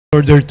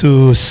order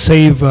to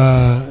save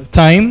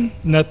time,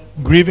 not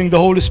grieving the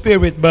Holy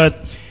Spirit,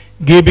 but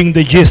giving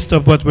the gist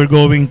of what we're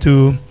going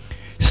to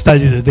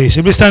study today.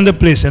 So please stand up,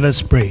 please, and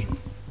let's pray.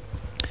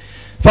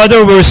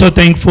 Father, we're so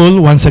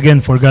thankful once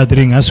again for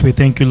gathering us. We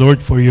thank you,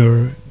 Lord, for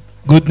your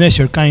goodness,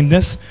 your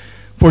kindness,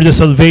 for the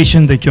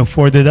salvation that you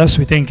afforded us.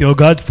 We thank you, O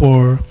God,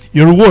 for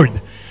your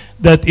word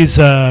that is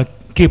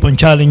keep on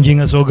challenging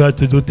us, O God,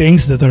 to do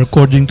things that are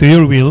according to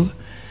your will.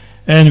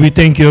 And we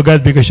thank you, O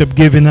God, because you have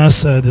given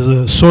us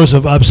the source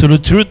of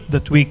absolute truth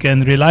that we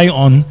can rely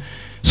on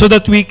so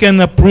that we can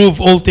approve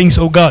all things,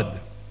 O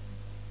God,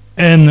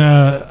 and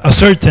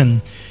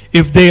ascertain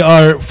if they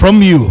are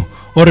from you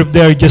or if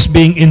they are just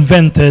being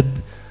invented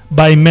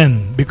by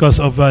men because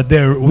of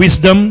their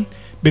wisdom,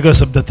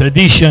 because of the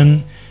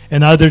tradition,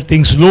 and other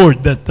things,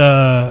 Lord,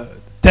 that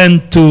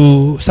tend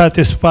to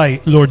satisfy,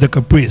 Lord, the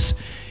caprice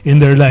in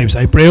their lives.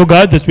 I pray, O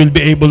God, that we'll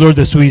be able, Lord,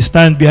 as we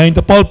stand behind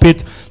the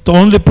pulpit to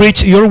only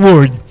preach your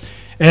word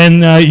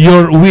and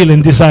your will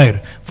and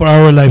desire for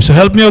our lives. So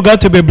help me, O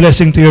God, to be a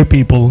blessing to your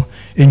people.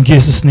 In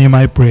Jesus' name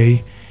I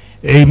pray.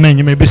 Amen.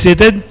 You may be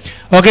seated.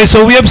 Okay,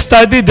 so we have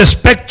studied the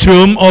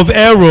spectrum of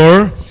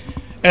error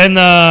and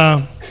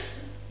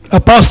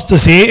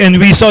apostasy, and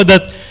we saw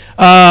that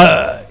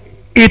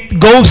it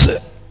goes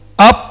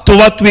up to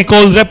what we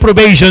call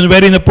reprobation,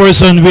 wherein a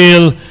person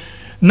will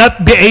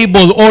not be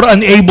able or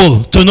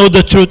unable to know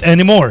the truth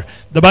anymore.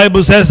 The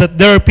Bible says that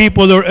there are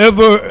people who are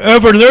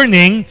ever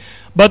learning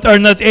but are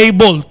not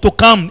able to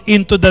come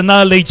into the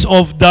knowledge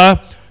of the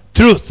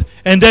truth.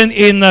 And then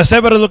in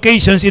several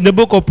occasions in the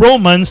book of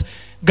Romans,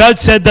 God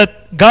said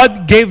that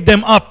God gave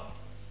them up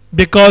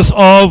because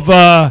of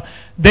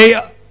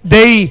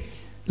they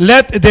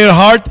let their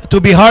heart to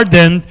be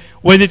hardened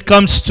when it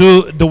comes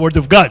to the Word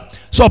of God.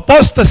 So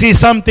apostasy is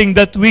something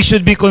that we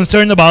should be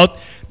concerned about,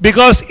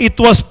 because it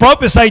was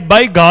prophesied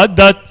by God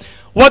that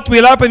what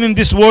will happen in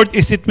this world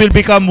is it will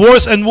become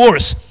worse and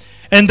worse,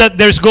 and that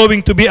there's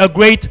going to be a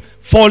great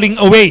falling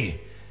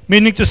away.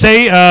 Meaning to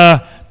say,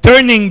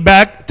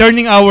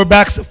 turning our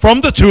backs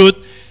from the truth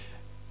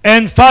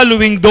and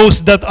following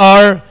those that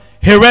are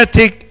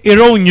heretic,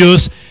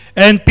 erroneous,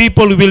 and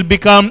people will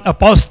become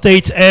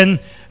apostates and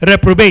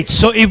reprobates.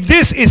 So if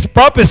this is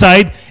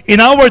prophesied in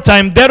our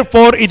time,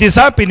 therefore it is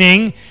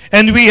happening,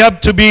 and we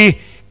have to be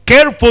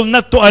careful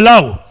not to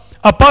allow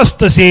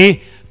apostasy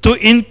to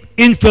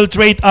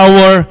infiltrate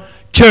our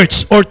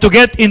church or to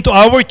get into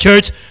our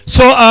church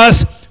so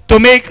as to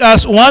make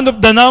us one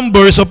of the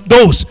numbers of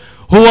those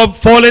who have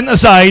fallen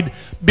aside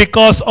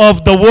because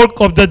of the work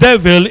of the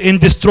devil in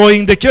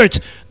destroying the church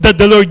that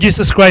the Lord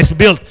Jesus Christ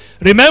built.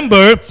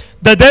 Remember,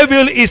 the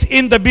devil is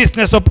in the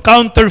business of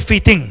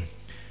counterfeiting.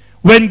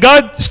 When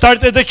God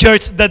started the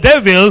church, the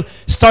devil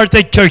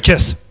started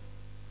churches.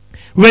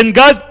 When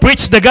God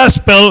preached the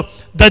gospel,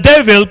 the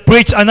devil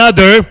preached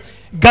another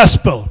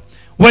gospel.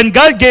 When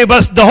God gave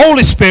us the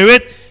Holy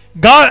Spirit,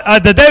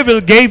 the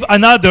devil gave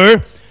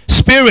another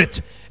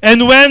spirit.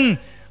 And when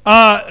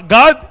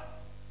God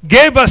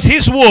gave us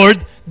His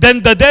word,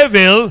 then the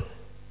devil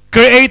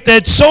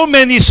created so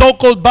many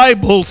so-called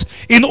Bibles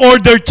in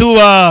order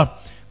to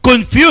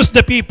confuse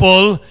the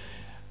people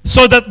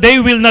so that they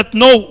will not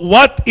know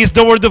what is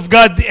the Word of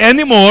God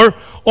anymore,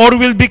 or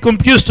will be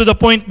confused to the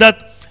point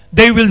that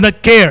they will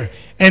not care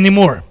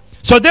anymore.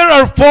 So there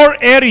are 4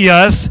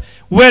 areas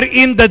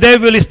wherein the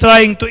devil is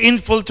trying to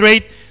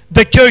infiltrate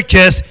the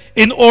churches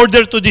in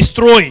order to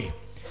destroy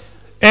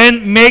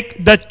and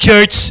make the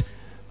church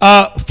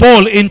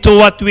fall into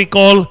what we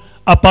call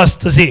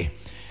apostasy.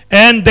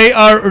 And they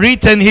are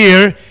written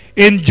here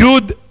in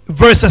Jude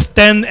verses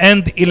 10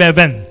 and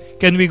 11.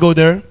 Can we go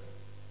there,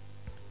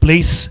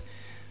 please?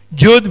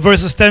 Jude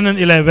verses 10 and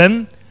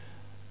 11.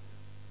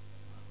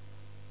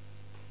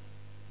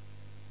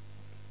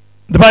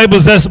 The Bible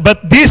says,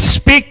 "But these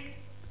speak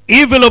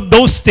evil of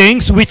those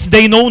things which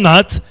they know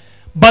not,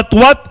 but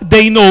what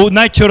they know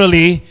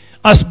naturally,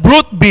 as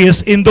brute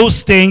beasts in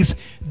those things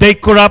they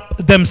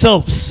corrupt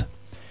themselves.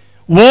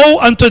 Woe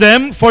unto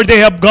them, for they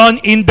have gone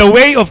in the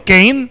way of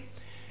Cain,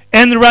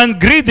 and run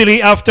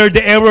greedily after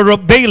the error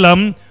of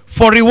Balaam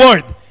for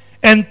reward,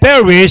 and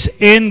perish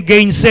in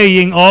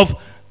gainsaying of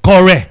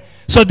Korah."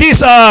 So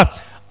these are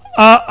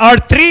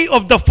 3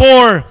 of the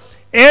 4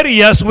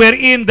 areas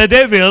wherein the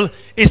devil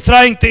is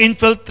trying to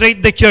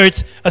infiltrate the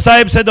church, as I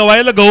have said a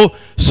while ago,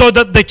 so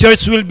that the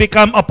church will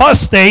become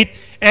apostate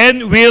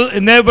and will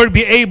never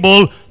be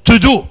able to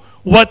do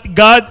what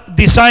God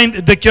designed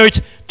the church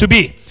to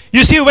be.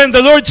 You see, when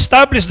the Lord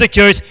established the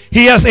church,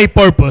 He has a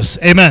purpose.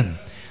 Amen.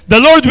 The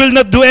Lord will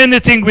not do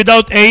anything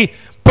without a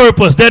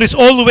purpose. There is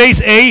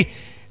always a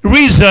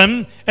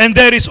reason, and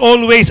there is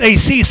always a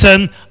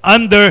season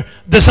under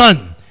the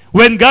sun.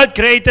 When God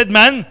created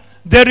man,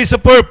 there is a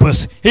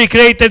purpose. He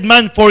created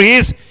man for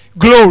His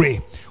glory.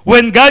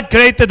 When God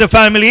created the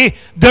family,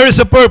 there is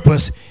a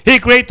purpose. He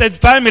created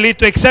family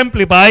to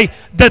exemplify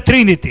the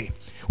Trinity.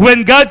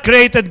 When God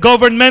created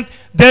government,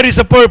 there is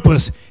a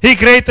purpose. He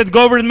created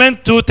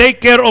government to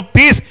take care of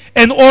peace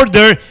and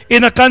order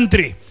in a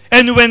country.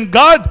 And when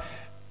God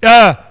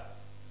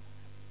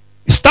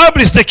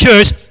established the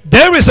church,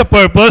 there is a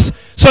purpose,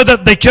 so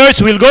that the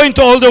church will go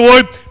into all the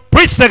world,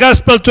 preach the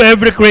gospel to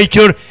every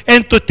creature,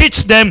 and to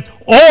teach them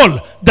all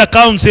the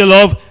counsel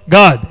of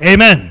God.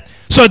 Amen.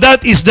 So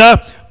that is the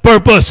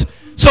purpose.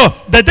 So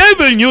the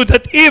devil knew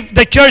that if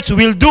the church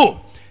will do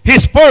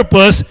his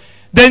purpose,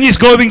 then he's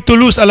going to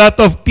lose a lot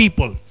of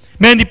people.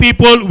 Many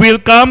people will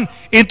come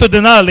into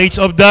the knowledge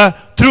of the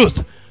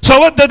truth. So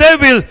what the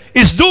devil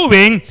is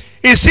doing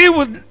is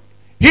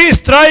he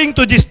is trying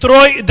to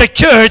destroy the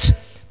church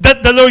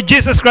that the Lord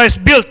Jesus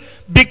Christ built.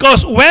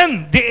 Because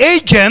when the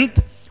agent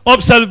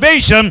of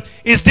salvation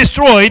is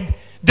destroyed,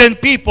 then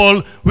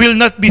people will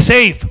not be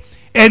saved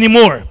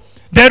anymore.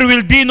 There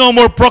will be no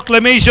more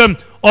proclamation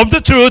of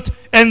the truth,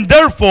 and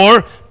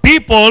therefore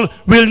people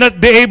will not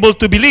be able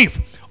to believe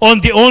on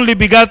the only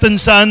begotten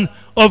Son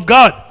of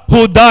God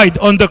who died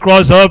on the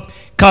cross of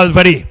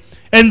Calvary.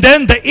 And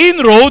then the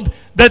inroad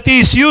that he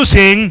is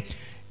using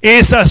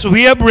is, as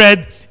we have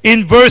read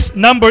in verse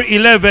number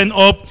 11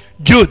 of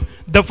Jude.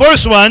 The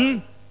first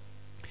one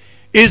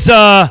is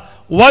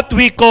what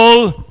we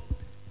call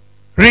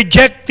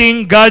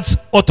rejecting God's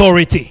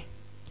authority.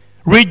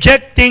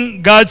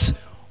 Rejecting God's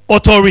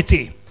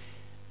authority.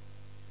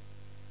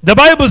 The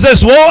Bible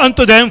says, "Woe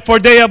unto them, for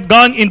they have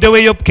gone in the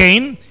way of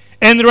Cain,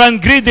 and run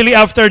greedily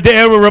after the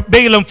error of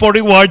Balaam for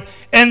reward,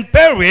 and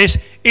perish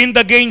in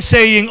the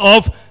gainsaying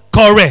of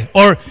Korah."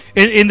 Or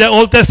in the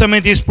Old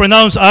Testament is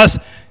pronounced as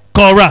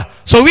Korah.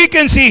 So we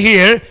can see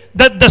here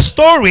that the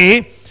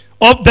story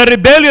of the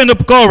rebellion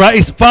of Korah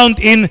is found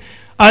in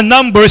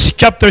Numbers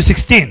chapter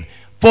 16.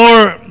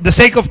 For the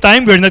sake of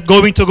time, we're not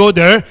going to go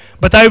there,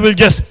 but I will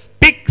just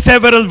pick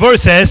several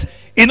verses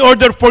in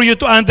order for you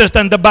to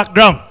understand the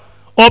background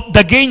of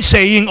the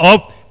gainsaying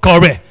of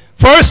Korah.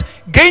 First,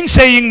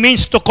 gainsaying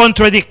means to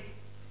contradict.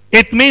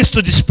 It means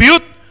to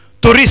dispute,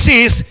 to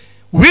resist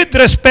with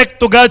respect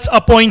to God's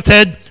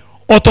appointed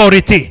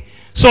authority.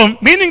 So,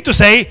 meaning to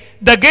say,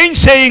 the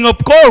gainsaying of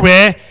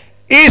Korah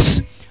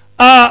is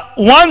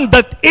one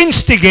that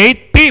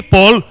instigates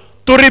people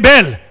to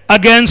rebel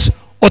against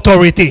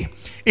authority.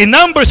 In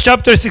Numbers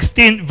chapter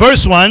 16,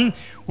 verse 1,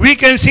 we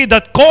can see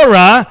that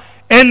Korah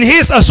and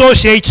his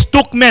associates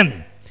took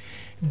men.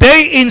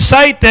 They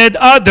incited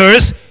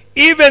others,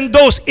 even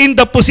those in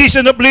the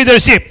position of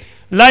leadership,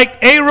 like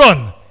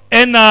Aaron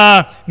and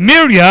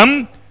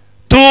Miriam,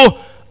 to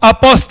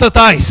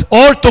apostatize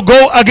or to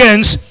go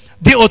against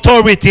the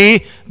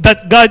authority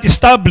that God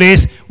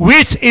established,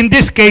 which in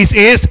this case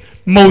is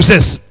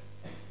Moses.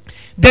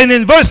 Then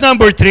in verse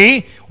number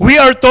 3, we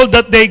are told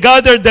that they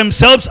gathered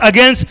themselves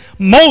against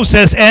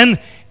Moses and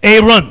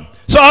Aaron.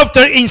 So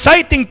after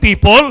inciting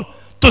people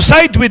to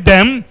side with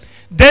them,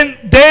 then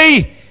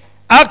they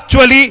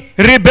actually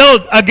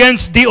rebelled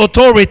against the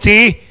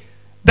authority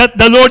that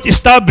the Lord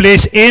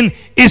established in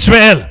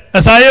Israel,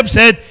 as I have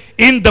said,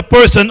 in the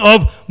person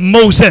of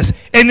Moses.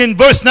 And in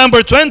verse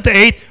number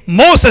 28,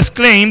 Moses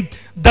claimed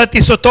that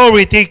his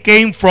authority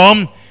came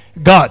from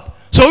God.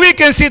 So we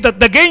can see that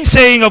the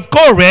gainsaying of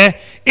Korah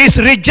is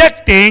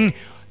rejecting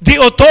the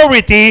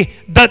authority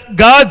that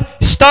God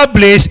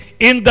established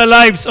in the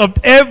lives of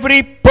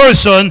every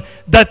person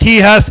that he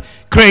has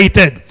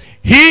created.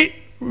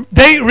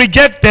 They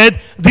rejected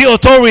the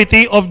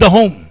authority of the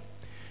home.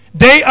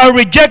 They are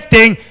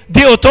rejecting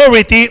the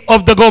authority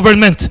of the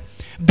government.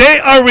 They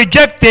are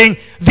rejecting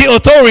the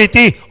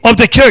authority of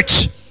the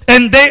church.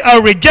 And they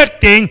are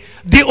rejecting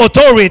the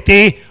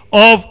authority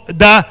of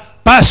the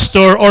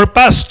pastor or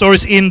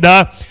pastors in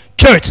the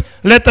church.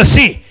 Let us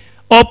see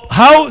of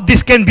how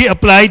this can be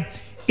applied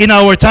in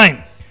our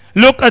time.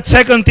 Look at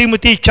 2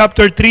 Timothy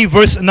chapter 3,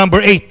 verse number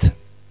 8.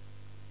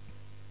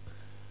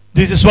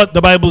 This is what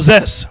the Bible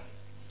says.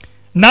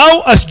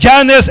 Now as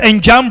Jannes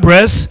and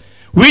Jambres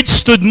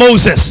withstood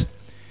Moses,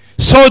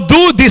 so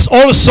do this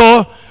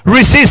also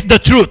resist the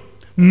truth.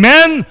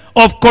 Men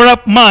of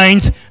corrupt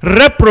minds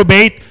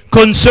reprobate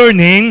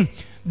concerning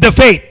the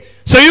faith.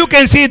 So you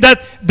can see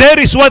that there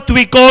is what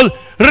we call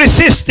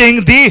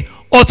resisting the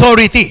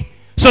authority.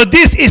 So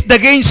this is the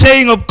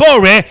gainsaying of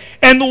Korah,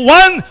 and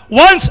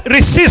once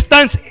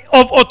resistance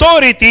of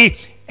authority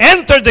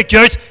entered the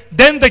church,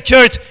 then the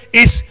church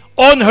is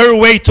on her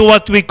way to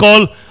what we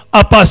call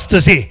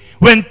apostasy.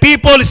 When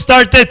people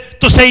started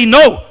to say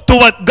no to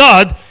what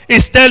God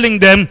is telling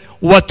them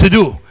what to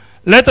do.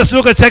 Let us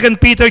look at 2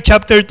 Peter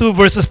chapter 2,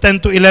 verses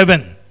 10 to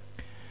 11.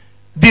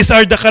 These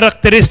are the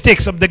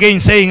characteristics of the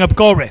gainsaying of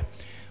Korah.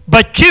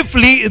 But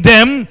chiefly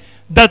them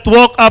that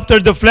walk after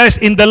the flesh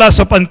in the lust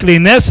of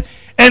uncleanness,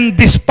 and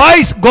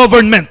despise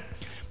government.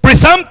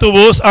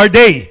 Presumptuous are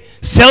they,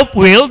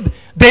 self-willed,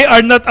 they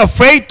are not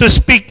afraid to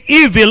speak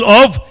evil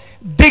of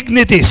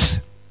dignities.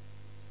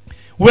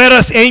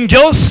 Whereas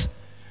angels,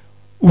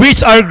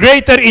 which are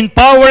greater in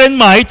power and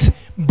might,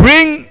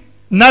 bring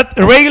not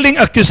railing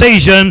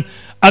accusation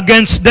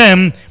against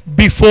them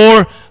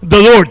before the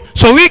Lord.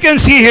 So we can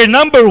see here,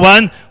 number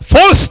one,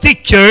 false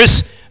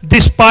teachers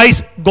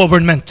despise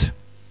government.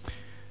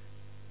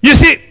 You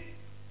see,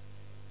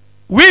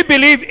 we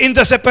believe in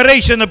the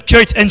separation of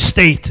church and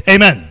state.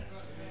 Amen.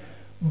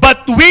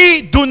 But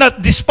we do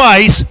not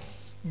despise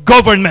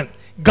government.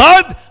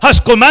 God has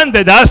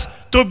commanded us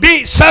to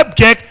be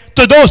subject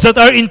to those that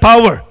are in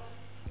power.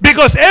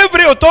 Because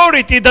every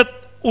authority that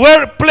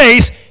were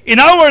placed in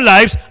our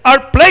lives are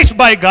placed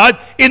by God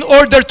in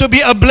order to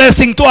be a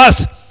blessing to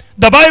us.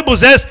 The Bible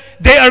says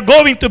they are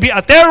going to be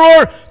a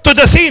terror to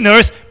the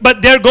sinners,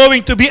 but they're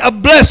going to be a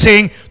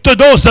blessing to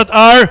those that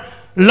are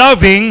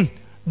loving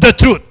the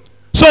truth.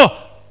 So,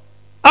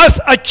 as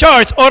a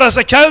church or as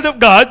a child of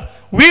God,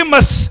 we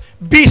must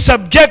be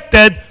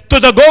subjected to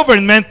the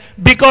government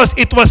because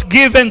it was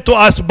given to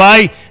us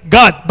by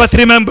God. But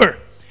remember,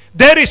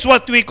 there is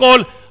what we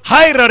call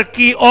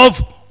hierarchy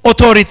of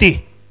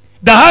authority.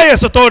 The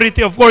highest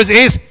authority, of course,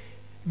 is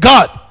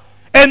God.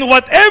 And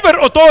whatever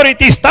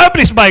authority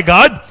established by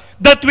God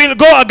that will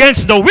go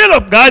against the will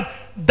of God,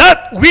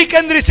 that we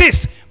can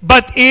resist,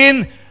 but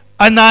in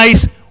a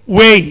nice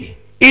way,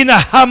 in a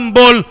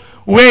humble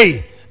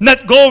way,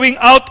 not going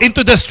out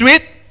into the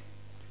street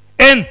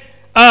and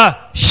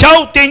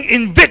shouting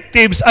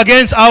invectives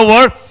against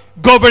our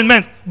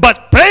government,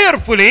 but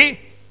prayerfully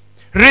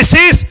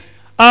resist,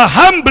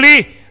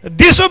 humbly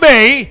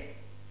disobey,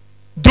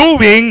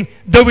 doing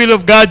the will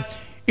of God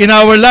in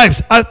our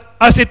lives.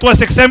 As it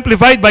was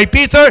exemplified by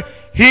Peter,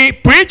 he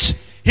preached,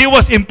 he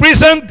was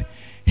imprisoned,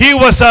 he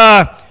was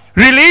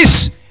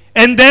released,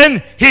 and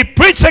then he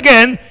preached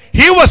again.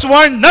 He was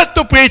warned not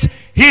to preach.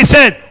 He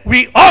said,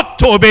 we ought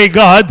to obey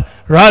God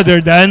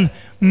rather than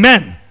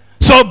men.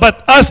 So,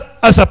 but us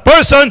as a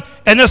person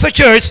and as a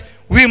church,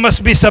 we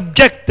must be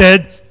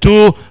subjected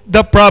to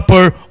the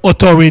proper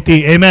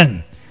authority.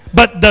 Amen.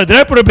 But the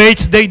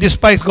reprobates, they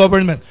despise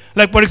government.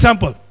 Like, for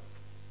example,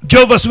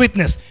 Jehovah's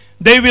Witness,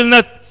 they will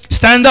not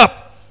stand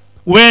up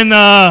when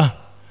the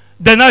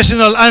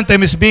national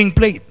anthem is being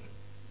played.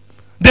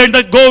 They're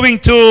not going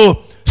to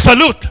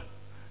salute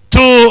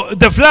to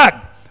the flag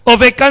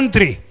of a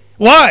country.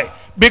 Why?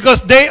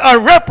 Because they are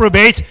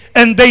reprobates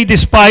and they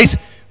despise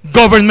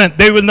government.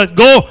 They will not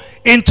go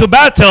into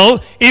battle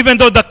even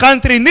though the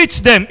country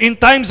needs them in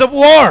times of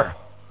war.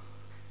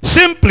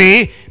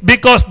 Simply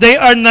because they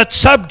are not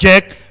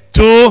subject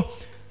to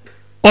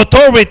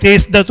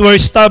authorities that were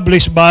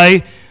established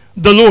by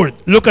the Lord.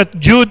 Look at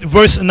Jude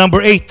verse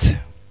number 8.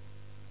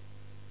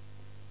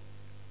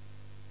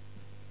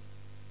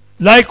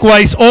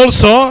 Likewise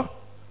also,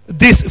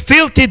 these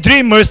filthy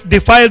dreamers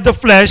defile the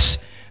flesh,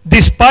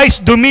 despise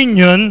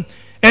dominion,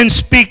 and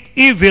speak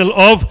evil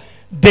of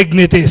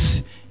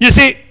dignities. You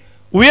see,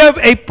 we have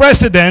a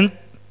president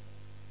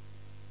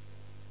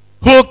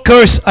who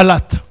curses a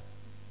lot.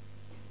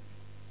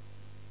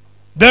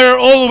 There are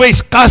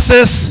always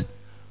curses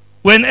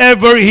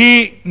whenever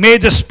he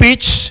made a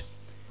speech.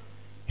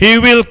 He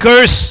will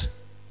curse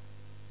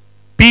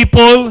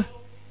people.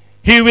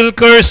 He will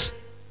curse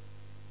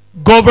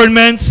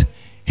governments.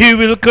 He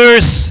will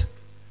curse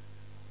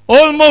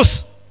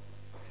almost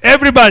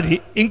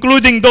everybody,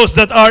 including those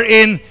that are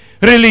in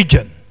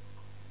religion.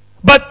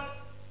 But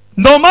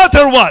no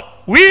matter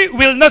what, we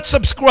will not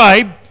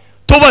subscribe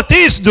to what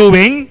he is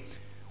doing.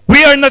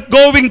 We are not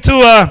going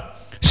to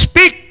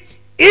speak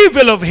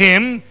evil of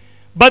him,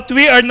 but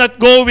we are not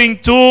going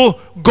to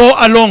go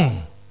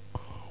along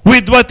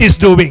with what he's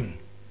doing.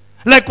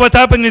 Like what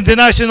happened in the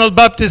National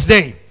Baptist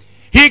Day.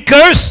 He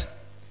cursed,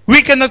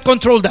 we cannot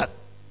control that.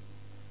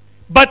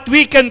 But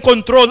we can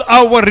control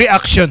our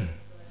reaction.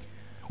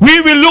 We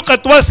will look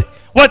at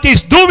what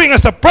he's doing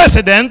as a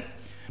president,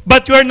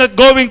 but we are not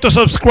going to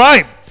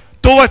subscribe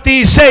to what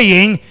he is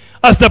saying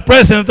as the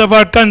president of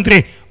our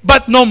country.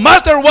 But no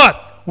matter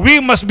what,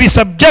 we must be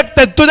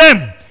subjected to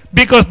them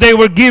because they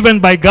were given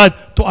by God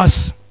to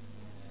us.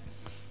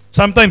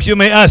 Sometimes you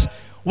may ask,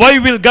 why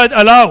will God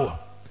allow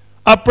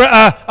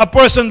a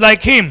person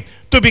like him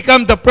to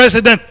become the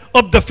president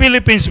of the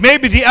Philippines?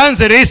 Maybe the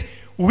answer is,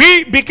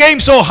 we became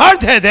so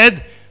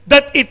hard-headed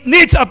that it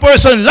needs a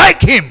person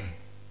like him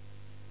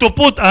to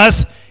put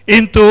us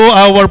into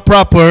our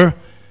proper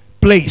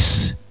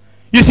place.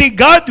 You see,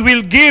 God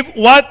will give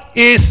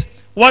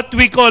what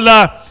we call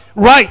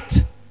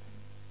right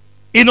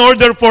in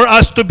order for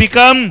us to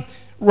become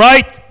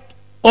right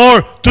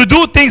or to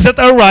do things that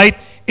are right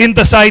in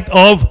the sight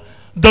of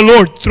the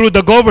Lord through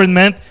the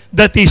government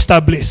that he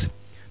established.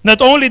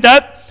 Not only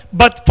that,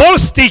 but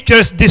false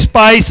teachers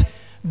despise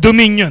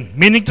dominion,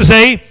 meaning to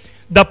say,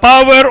 the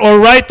power or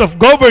right of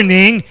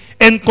governing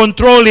and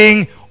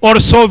controlling or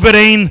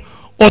sovereign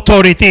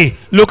authority.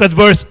 Look at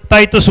verse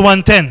Titus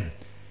 1:10.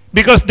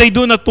 Because they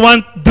do not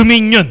want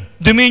dominion.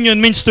 Dominion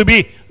means to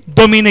be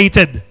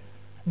dominated.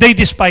 They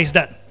despise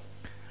that.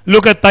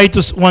 Look at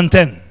Titus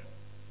 1:10.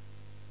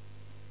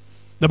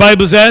 The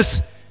Bible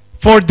says,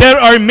 for there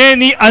are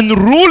many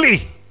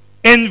unruly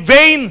and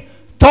vain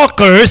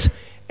talkers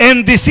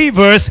and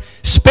deceivers,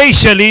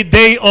 especially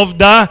they of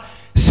the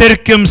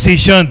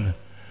circumcision.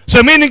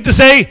 So meaning to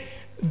say,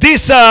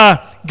 this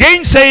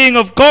gainsaying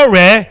of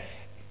Korah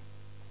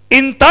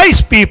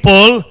entice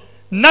people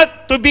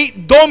not to be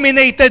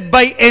dominated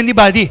by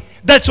anybody.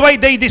 That's why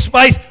they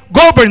despise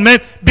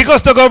government,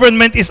 because the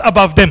government is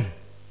above them.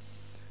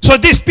 So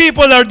these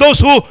people are those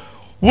who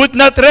would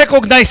not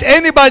recognize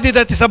anybody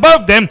that is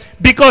above them,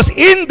 because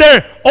in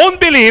their own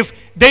belief,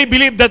 they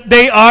believe that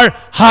they are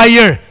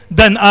higher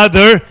than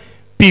other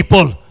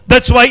people.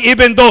 That's why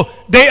even though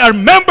they are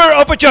member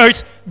of a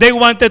church, they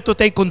wanted to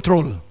take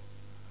control.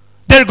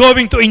 They're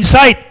going to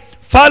incite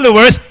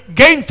followers,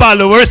 gain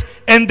followers,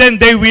 and then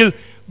they will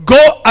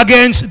go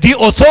against the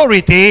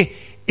authority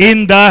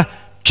in the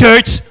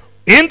church,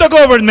 in the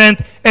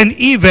government, and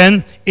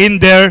even in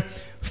their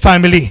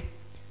family.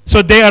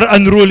 So they are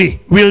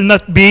unruly, will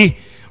not be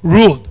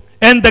ruled.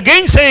 And the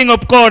gainsaying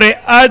of Kore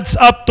adds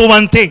up to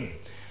one thing.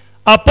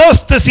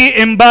 Apostasy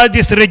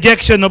embodies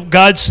rejection of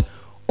God's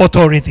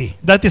authority.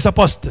 That is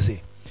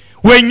apostasy.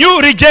 When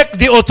you reject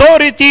the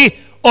authority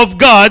of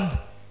God,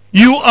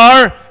 you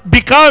are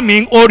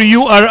becoming or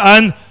you are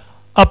an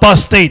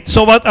apostate.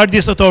 So what are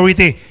this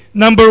authority?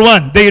 Number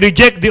one, they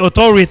reject the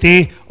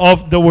authority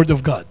of the Word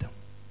of God.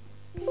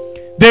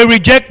 They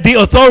reject the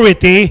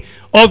authority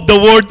of the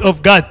Word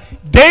of God.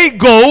 They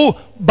go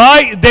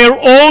by their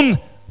own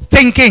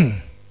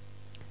thinking.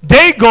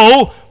 They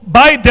go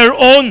by their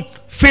own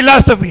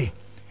philosophy.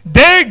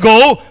 They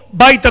go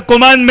by the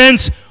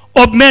commandments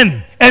of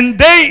men. And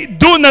they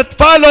do not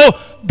follow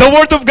the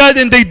Word of God,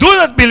 and they do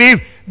not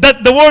believe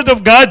that the Word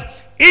of God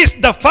is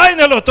the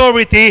final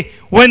authority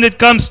when it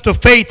comes to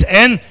faith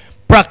and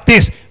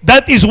practice.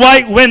 That is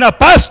why when a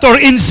pastor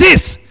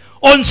insists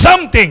on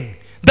something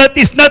that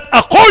is not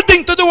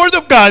according to the Word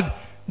of God,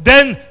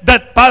 then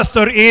that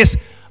pastor is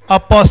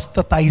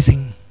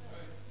apostatizing.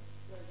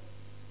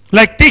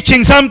 Like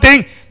teaching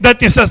something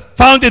that is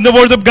found in the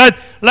Word of God,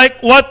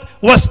 like what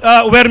was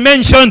were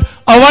mentioned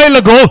a while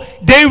ago,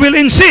 they will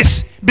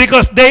insist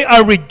because they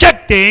are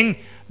rejecting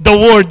the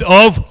Word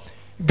of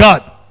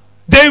God.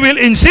 They will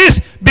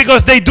insist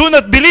because they do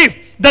not believe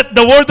that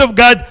the Word of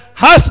God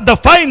has the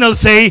final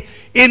say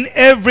in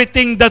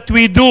everything that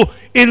we do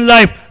in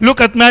life.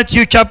 Look at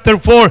Matthew chapter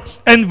 4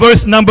 and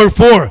verse number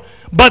 4.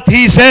 But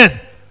he said,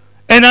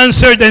 and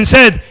answered and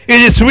said,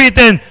 it is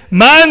written,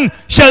 man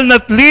shall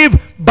not live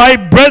by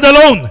bread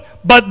alone,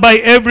 but by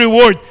every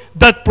word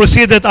that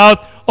proceeded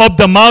out of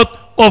the mouth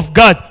of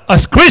God.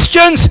 As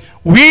Christians,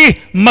 we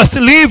must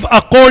live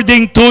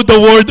according to the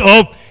Word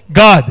of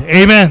God.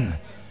 Amen.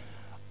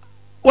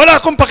 Wala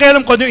akong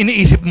pakialam kung ano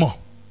iniisip mo.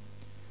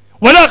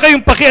 Wala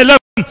kayong pakialam.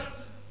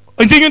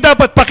 Hindi nyo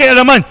dapat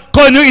pakialaman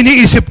kung ano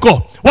iniisip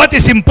ko. What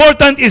is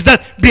important is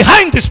that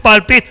behind this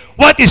pulpit,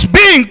 what is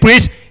being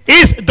preached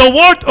is the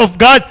Word of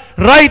God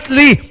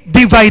rightly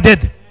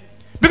divided.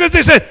 Because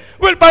they said,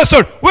 well,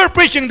 Pastor, we're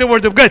preaching the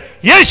Word of God.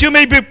 Yes, you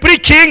may be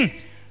preaching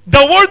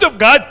the Word of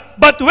God,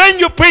 but when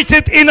you preach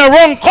it in a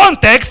wrong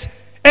context,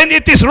 and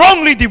it is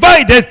wrongly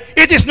divided,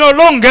 it is no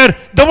longer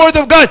the Word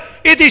of God.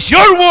 It is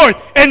your word,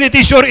 and it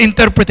is your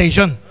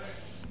interpretation.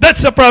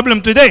 That's the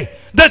problem today.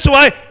 That's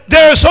why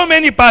there are so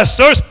many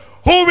pastors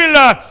who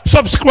will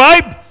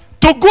subscribe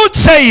to good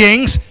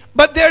sayings,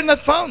 but they are not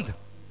found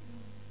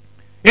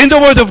in the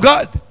Word of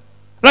God.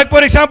 Like,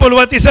 for example,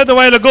 what he said a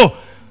while ago,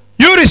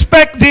 you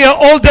respect the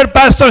older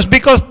pastors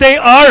because they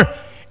are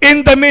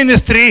in the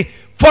ministry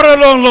for a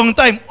long, long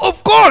time.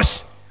 Of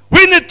course,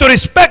 we need to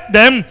respect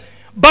them,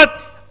 but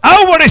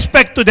our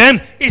respect to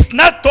them is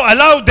not to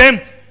allow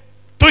them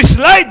to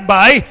slide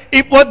by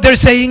if what they're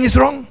saying is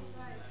wrong.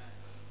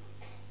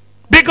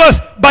 Because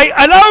by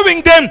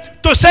allowing them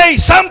to say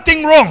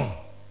something wrong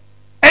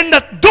and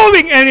not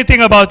doing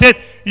anything about it,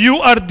 you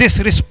are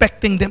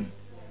disrespecting them.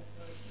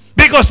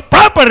 Because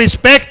proper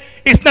respect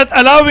is not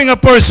allowing a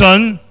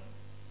person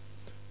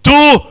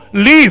to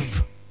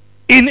live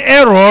in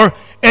error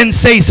and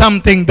say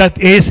something that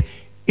is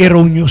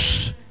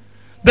erroneous.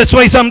 That's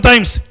why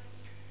sometimes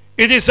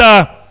it is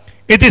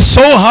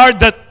so hard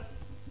that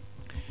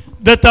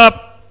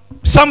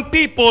some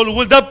people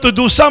would have to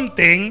do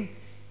something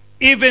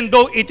even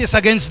though it is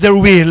against their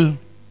will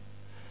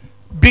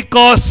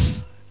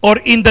because or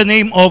in the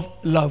name of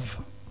love.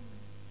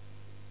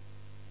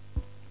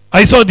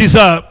 I saw this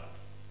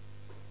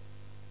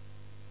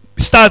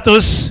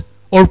status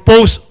or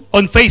post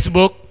on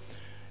Facebook,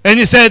 and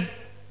he said,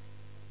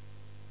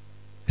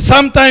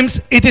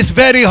 sometimes it is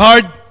very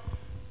hard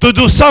to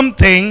do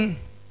something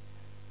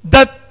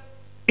that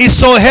is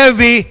so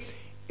heavy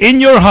in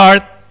your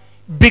heart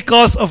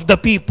because of the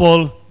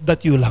people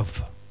that you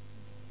love.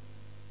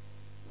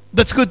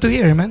 That's good to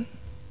hear, man.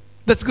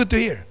 That's good to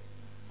hear.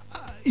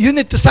 You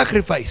need to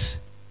sacrifice,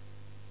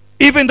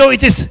 even though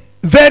it is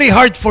very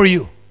hard for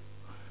you,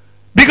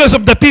 because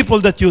of the people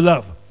that you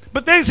love.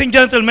 But ladies and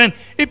gentlemen,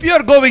 if you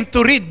are going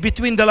to read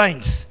between the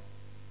lines,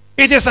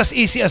 it is as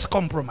easy as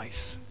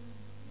compromise.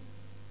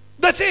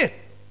 That's it.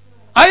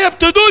 I have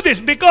to do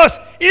this because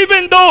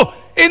even though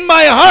in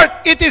my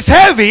heart it is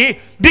heavy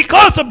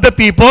because of the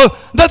people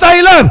that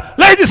I love.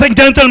 Ladies and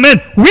gentlemen,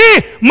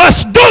 we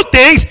must do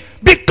things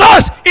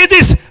because it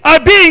is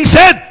being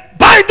said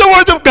by the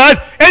Word of God,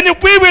 and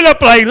if we will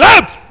apply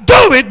love,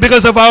 do it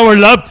because of our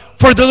love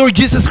for the Lord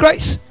Jesus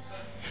Christ.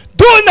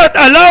 Do not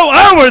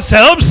allow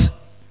ourselves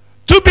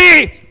to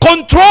be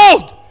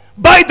controlled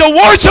by the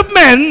words of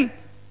men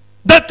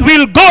that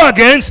will go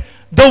against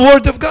the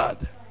Word of God.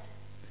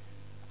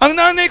 Ang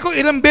nanay ko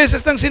ilang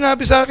beses nang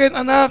sinabi sa akin,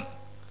 anak,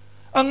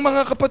 ang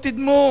mga kapatid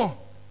mo,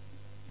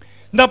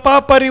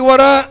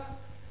 napapariwara,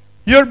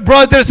 your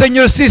brothers and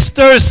your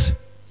sisters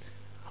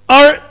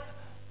are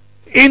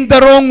in the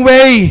wrong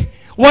way.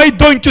 Why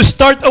don't you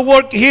start a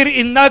work here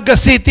in Naga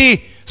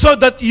City so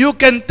that you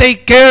can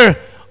take care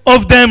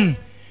of them?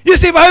 You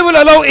see, if I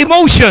will allow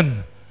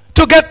emotion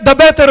to get the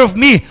better of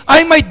me,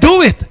 I might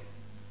do it.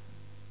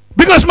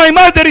 Because my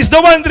mother is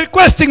the one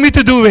requesting me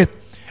to do it.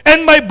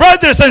 And my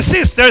brothers and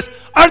sisters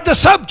are the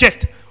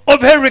subject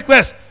of her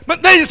request.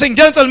 But ladies and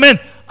gentlemen,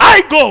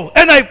 I go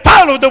and I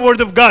follow the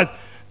word of God,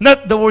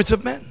 not the words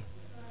of men.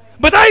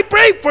 But I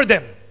pray for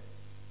them.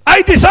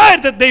 I desire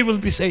that they will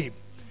be saved.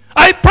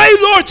 I pray,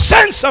 Lord,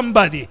 send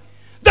somebody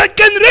that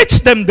can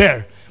reach them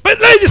there. But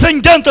ladies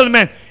and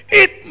gentlemen,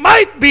 it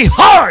might be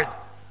hard,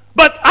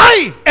 but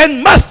I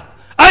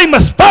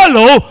must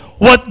follow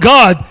what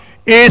God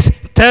is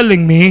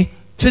telling me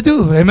to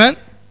do. Amen?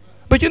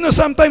 But you know,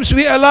 sometimes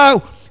we allow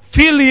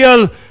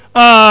filial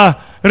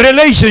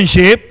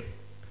relationship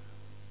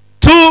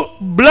to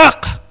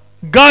block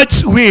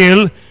God's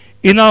will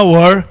in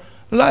our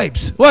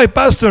lives. Why,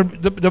 Pastor?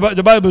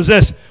 The Bible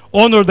says,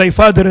 honor thy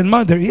father and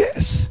mother.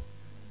 Yes.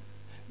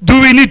 Do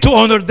we need to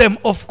honor them?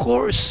 Of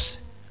course.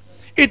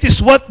 It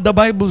is what the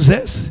Bible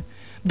says,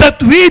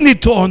 that we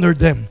need to honor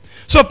them.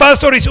 So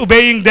pastor is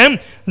obeying them,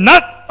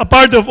 not a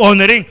part of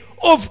honoring.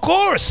 Of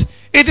course,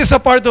 it is a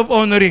part of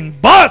honoring.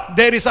 But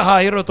there is a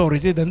higher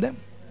authority than them.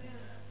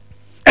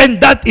 And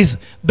that is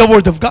the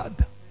Word of God.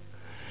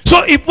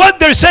 So if what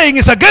they're saying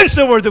is against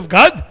the Word of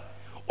God,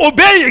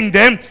 obeying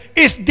them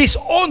is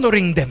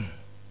dishonoring them.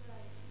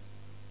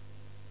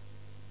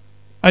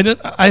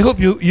 I hope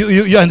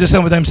you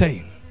understand what I'm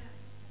saying.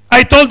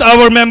 I told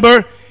our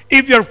member,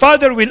 if your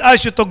father will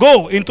ask you to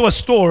go into a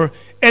store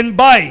and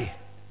buy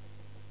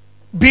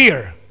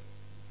beer,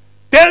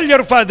 tell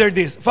your father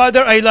this: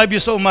 Father, I love you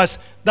so much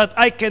that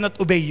I cannot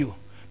obey you.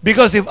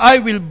 Because if I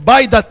will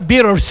buy that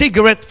beer or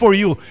cigarette for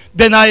you,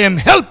 then I am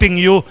helping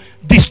you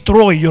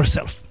destroy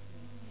yourself.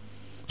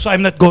 So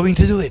I'm not going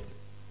to do it.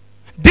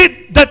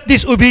 Did that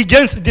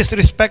disobedience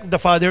disrespect the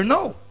father?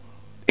 No.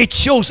 It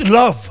shows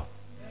love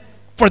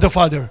for the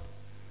father.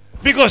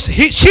 Because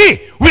she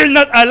will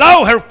not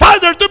allow her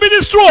father to be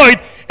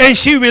destroyed, and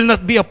she will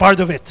not be a part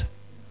of it.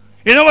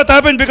 You know what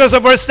happened because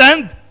of her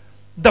stand?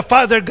 The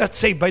father got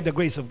saved by the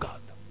grace of God.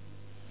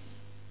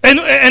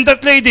 And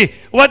that lady,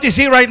 what is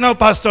he right now,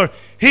 Pastor?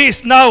 He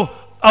is now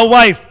a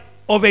wife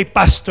of a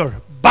pastor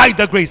by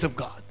the grace of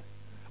God.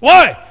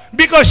 Why?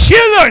 Because she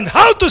learned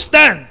how to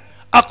stand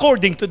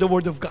according to the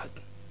Word of God.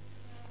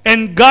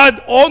 And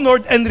God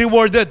honored and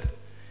rewarded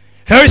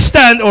her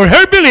stand or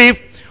her belief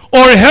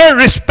or her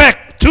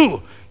respect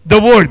to the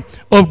Word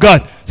of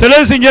God. So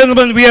ladies and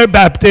gentlemen, we are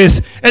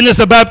Baptists, and as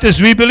a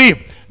Baptist, we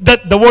believe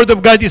that the Word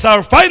of God is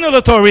our final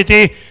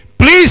authority.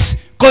 Please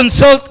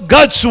consult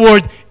God's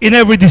Word in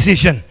every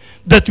decision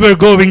that we're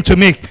going to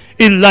make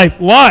in life.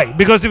 Why?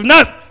 Because if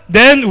not,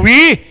 then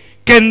we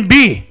can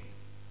be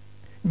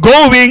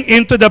going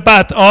into the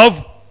path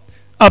of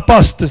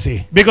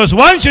apostasy. Because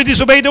once you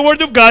disobey the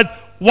Word of God,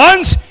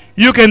 once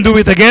you can do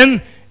it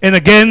again and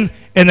again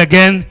and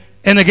again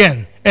and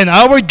again. And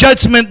our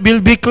judgment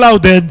will be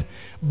clouded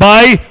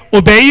by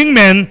obeying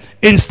men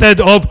instead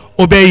of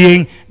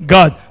obeying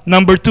God.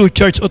 Number 2,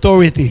 church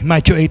authority,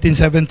 Matthew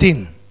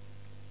 18:17.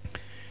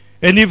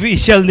 And if he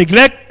shall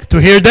neglect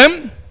to hear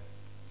them,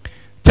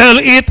 tell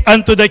it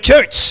unto the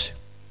church.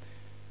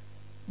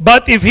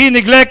 But if he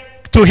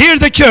neglect to hear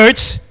the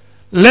church,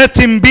 let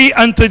him be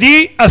unto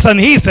thee as an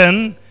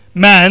heathen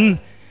man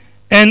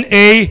and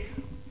a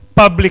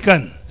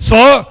publican.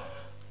 So,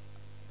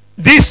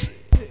 this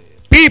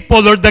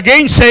people, or the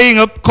gainsaying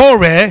of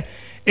Korah,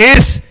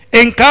 is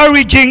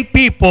encouraging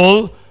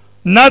people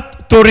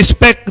not to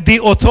respect the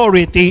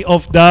authority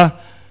of the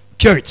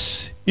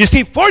church. You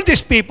see, for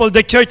these people,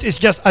 the church is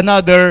just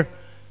another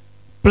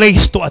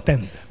place to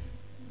attend.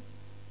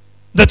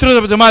 The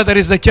truth of the matter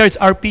is the church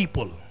are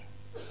people.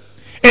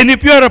 And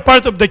if you are a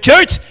part of the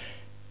church,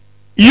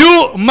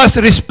 you must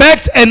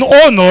respect and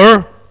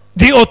honor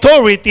the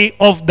authority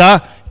of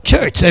the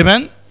church.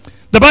 Amen?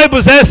 The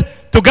Bible says,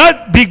 to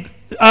God be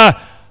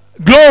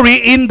glory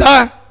in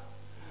the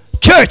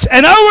church.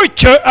 And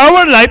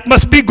our life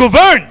must be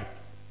governed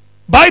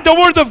by the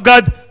Word of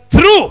God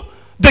through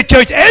the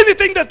church.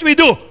 Anything that we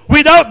do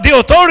without the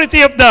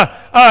authority of the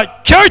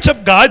church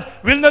of God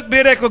will not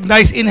be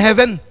recognized in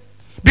heaven.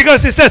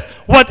 Because it says,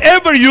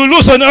 whatever you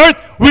loose on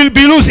earth will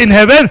be loose in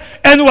heaven,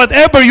 and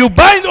whatever you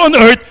bind on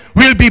earth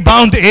will be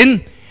bound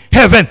in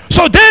heaven.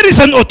 So there is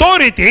an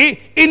authority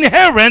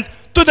inherent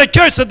to the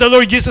church that the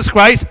Lord Jesus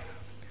Christ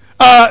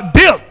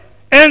built.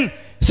 And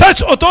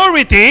such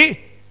authority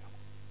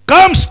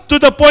comes to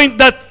the point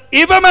that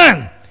if a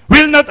man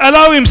will not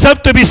allow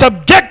himself to be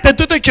subjected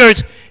to the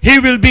church, he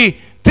will be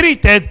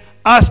treated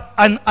as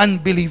an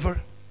unbeliever.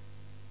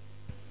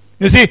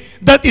 You see,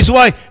 that is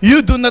why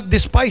you do not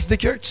despise the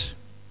church.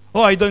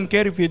 Oh, I don't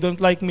care if you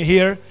don't like me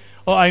here,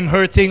 or I'm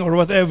hurting or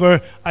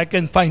whatever, I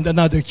can find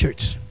another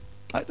church.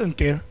 I don't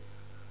care.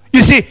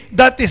 You see,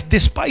 that is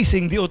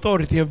despising the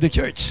authority of the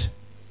church.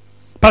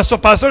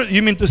 Pastor,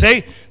 you mean to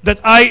say that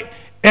I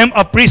am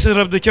a prisoner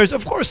of the church?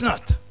 Of course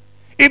not.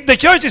 If the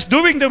church is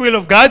doing the will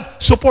of God,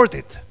 support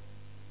it.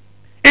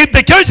 If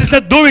the church is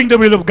not doing the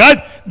will of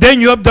God,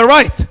 then you have the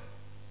right.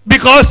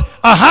 Because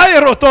a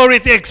higher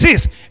authority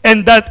exists,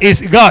 and that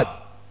is God.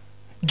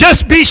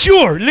 Just be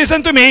sure,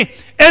 listen to me,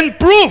 and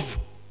prove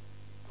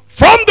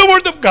from the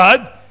Word of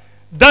God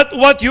that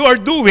what you are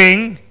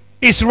doing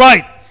is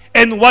right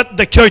and what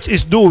the church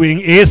is doing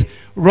is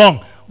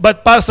wrong.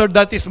 But Pastor,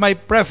 that is my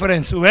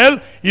preference. Well,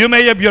 you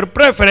may have your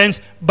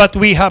preference, but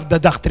we have the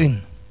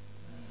doctrine.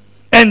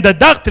 And the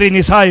doctrine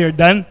is higher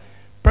than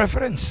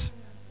preference.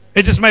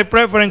 It is my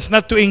preference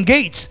not to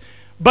engage,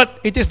 but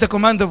it is the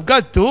command of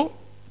God to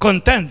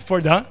contend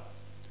for the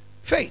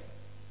faith.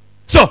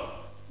 So,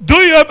 do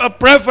you have a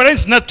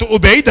preference not to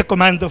obey the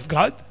command of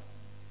God?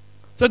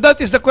 So that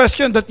is the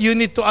question that you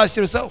need to ask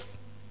yourself.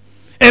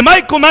 Am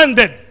I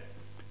commanded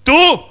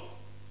to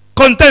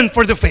contend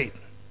for the faith?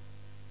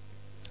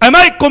 Am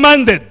I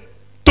commanded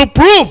to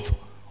prove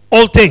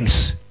all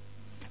things?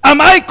 Am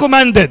I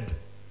commanded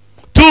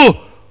to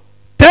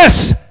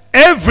test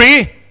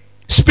every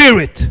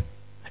spirit?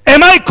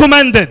 Am I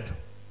commanded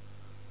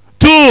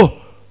to,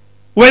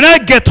 when I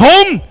get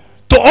home,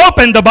 to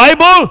open the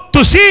Bible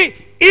to see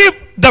if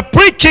the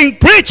preaching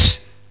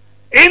preached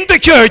in the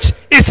church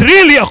is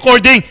really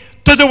according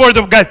to the Word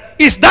of God?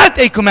 Is that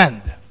a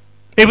command?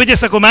 If it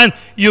is a command,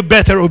 you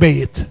better obey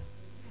it.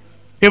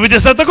 If it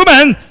is not a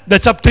command,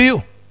 that's up to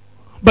you.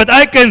 But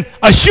I can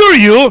assure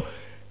you,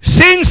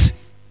 since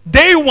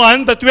day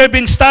one that we have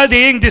been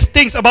studying these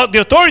things about the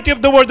authority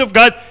of the Word of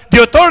God,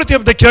 the authority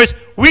of the church,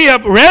 we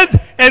have read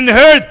and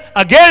heard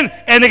again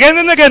and again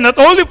and again, not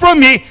only from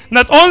me,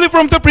 not only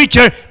from the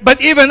preacher,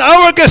 but even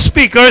our guest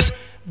speakers,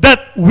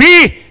 that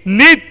we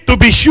need to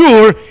be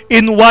sure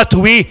in what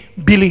we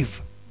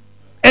believe.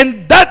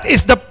 And that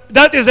is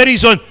the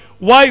reason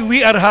why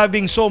we are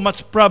having so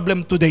much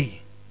problem today.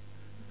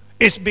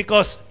 It's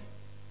because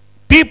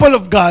people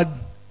of God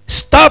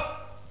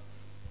stop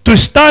to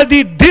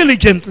study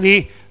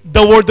diligently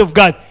the Word of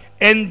God.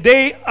 And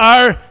they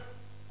are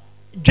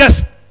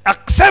just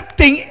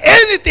accepting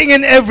anything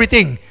and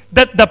everything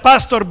that the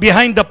pastor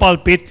behind the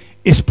pulpit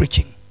is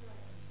preaching.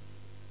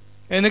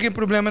 Eh, naging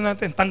problema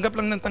natin, tanggap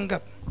lang ng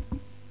tanggap.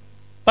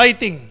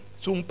 Tithing,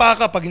 sumpa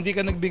ka, pag hindi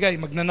ka nagbigay,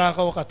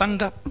 magnanakaw ka,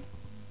 tanggap.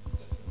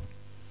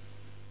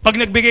 Pag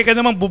nagbigay ka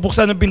naman,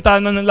 bubuksan ng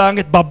bintana ng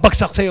langit,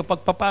 babagsak sa iyo,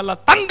 pagpapala,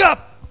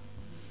 tanggap!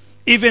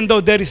 Even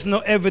though there is no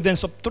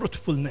evidence of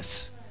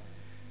truthfulness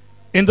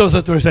in those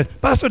that were said.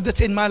 Pastor, that's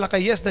in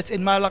Malachi. Yes, that's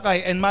in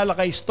Malachi. And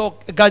Malachi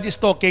God is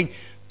talking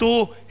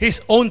to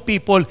His own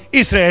people,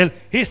 Israel.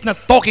 He's not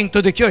talking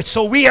to the church.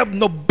 So we have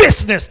no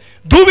business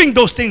doing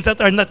those things that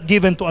are not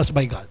given to us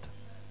by God.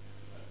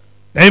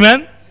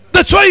 Amen?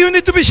 That's why you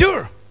need to be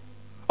sure.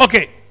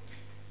 Okay.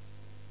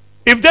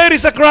 If there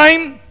is a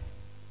crime,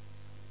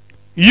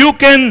 you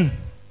can,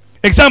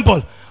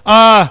 example,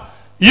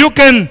 you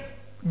can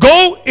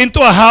go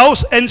into a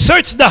house and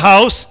search the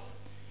house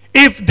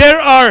if there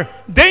are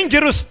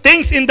dangerous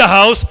things in the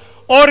house,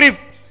 or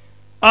if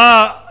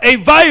a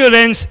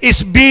violence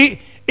is being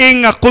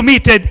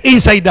committed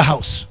inside the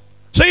house.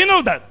 So you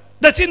know that.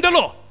 That's in the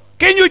law.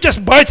 Can you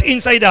just barge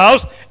inside the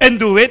house and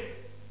do it?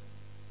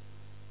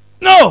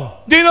 No.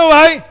 Do you know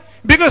why?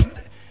 Because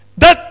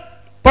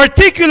that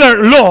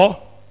particular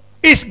law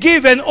is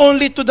given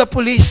only to the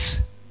police.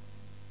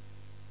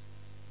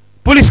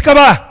 Police ka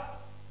ba?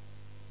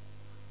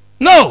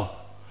 No.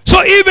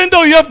 So even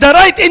though you have the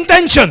right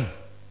intention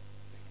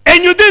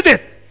and you did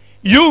it,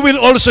 you will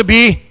also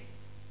be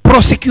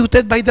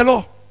prosecuted by the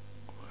law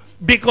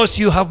because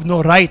you have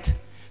no right.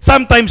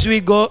 Sometimes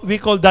we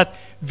call that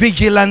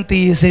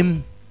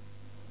vigilantism.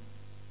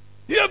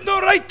 You have no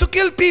right to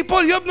kill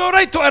people. You have no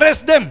right to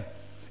arrest them,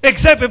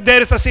 except if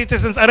there is a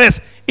citizen's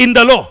arrest in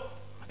the law.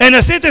 And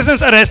a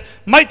citizen's arrest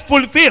must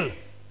fulfill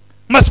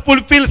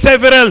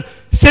several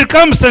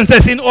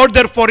circumstances in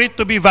order for it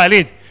to be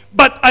valid.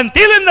 But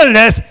until and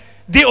unless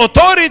the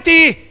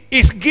authority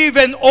is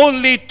given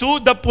only to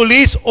the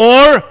police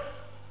or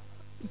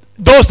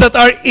those that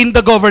are in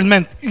the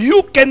government,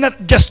 you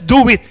cannot just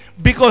do it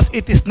because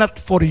it is not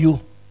for you.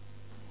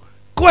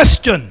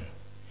 Question.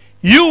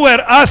 You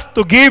were asked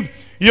to give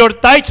your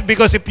tithes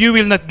because if you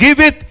will not give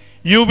it,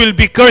 you will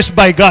be cursed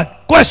by God.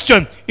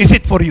 Question. Is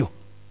it for you?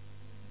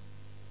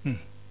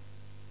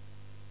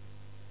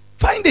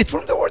 Find it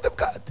from the Word of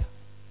God.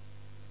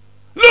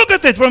 Look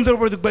at it from the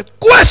Word of God.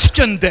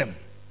 Question them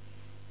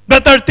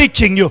that are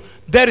teaching you.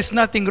 There is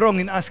nothing wrong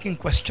in asking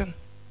question.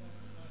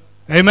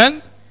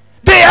 Amen?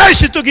 They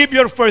ask you to give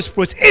your first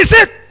fruits. Is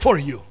it for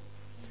you?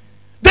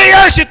 They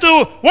ask you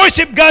to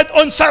worship God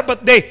on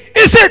Sabbath day.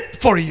 Is it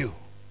for you?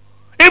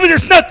 If it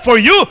is not for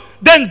you,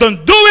 then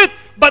don't do it.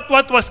 But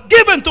what was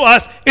given to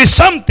us is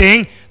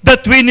something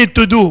that we need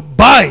to do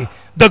by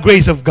the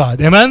grace of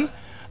God. Amen?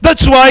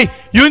 That's why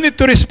you need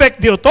to respect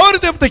the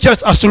authority of the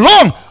church as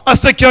long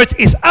as the church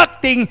is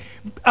acting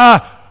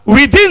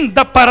within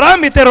the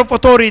parameter of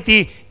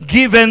authority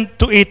given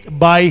to it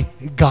by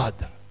God.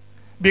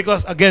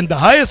 Because again, the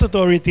highest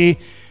authority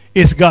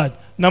is God.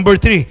 Number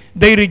 3,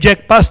 they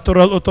reject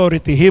pastoral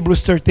authority.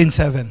 Hebrews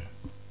 13:7.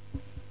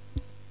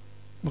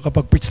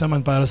 Makapag-preach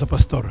naman para sa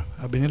pastor.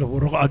 Sabi nila,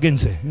 puro ka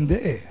against eh.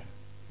 Hindi eh.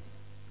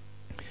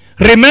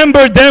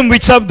 Remember them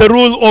which have the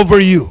rule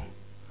over you,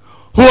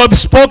 who have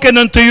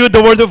spoken unto you the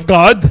word of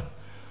God,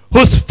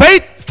 whose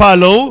faith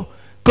follow,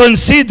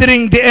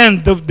 considering the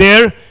end of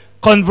their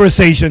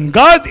conversation.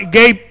 God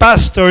gave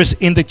pastors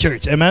in the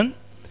church. Amen?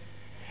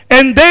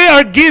 And they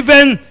are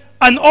given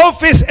an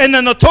office and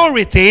an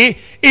authority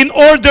in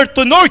order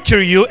to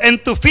nurture you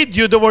and to feed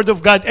you the word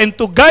of God and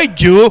to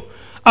guide you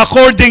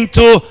according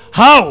to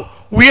how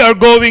we are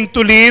going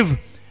to live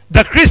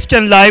the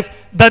Christian life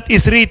that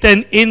is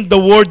written in the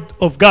Word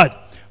of God.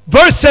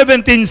 Verse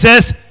 17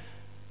 says,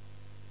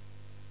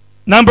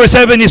 number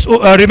 7 is,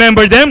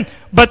 remember them,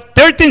 but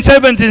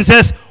 13:17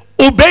 says,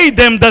 obey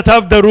them that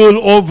have the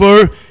rule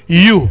over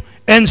you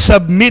and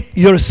submit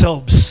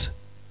yourselves.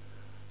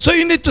 So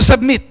you need to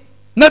submit,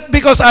 not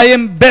because I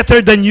am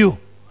better than you,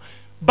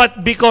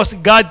 but because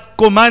God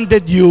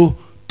commanded you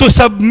to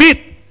submit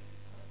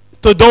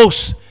to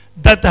those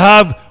that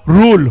have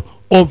rule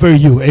over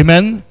you.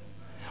 Amen?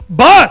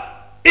 But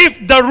if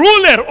the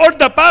ruler or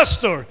the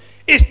pastor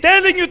is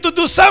telling you to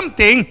do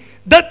something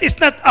that is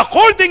not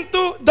according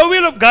to the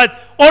will of God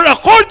or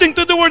according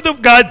to the word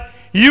of God,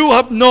 you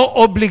have no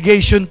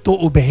obligation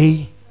to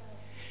obey.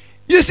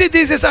 You see,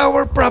 this is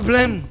our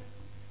problem.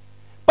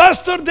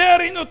 Pastor, they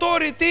are in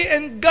authority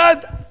and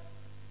God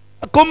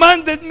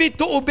commanded me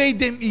to obey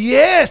them.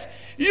 Yes,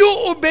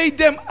 you obey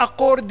them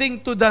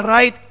according to the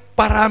right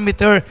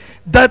parameter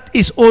that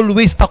is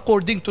always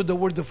according to the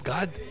Word of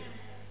God.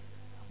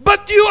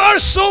 But you are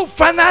so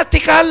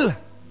fanatical.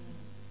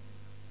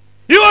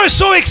 You are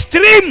so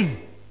extreme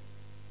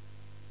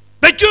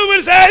that you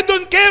will say, I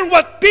don't care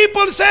what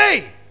people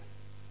say.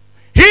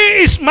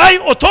 He is my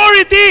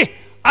authority.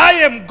 I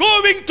am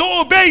going to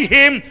obey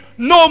him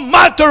no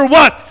matter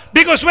what.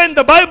 Because when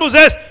the Bible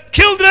says,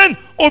 children,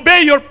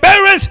 obey your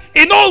parents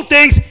in all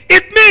things,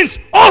 it means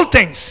all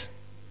things.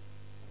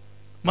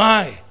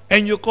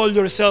 And you call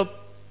yourself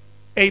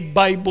a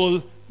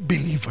Bible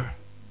believer.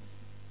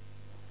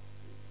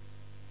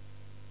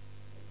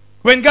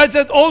 When God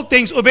said all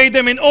things, obey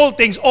them in all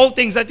things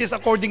that is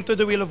according to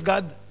the will of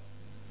God.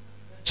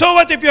 So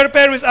what if your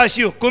parents ask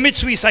you, commit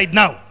suicide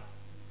now?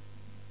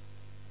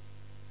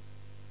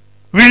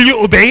 Will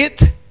you obey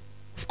it?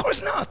 Of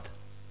course not.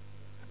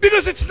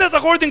 Because it's not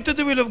according to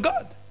the will of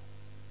God.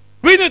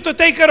 We need to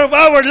take care of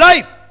our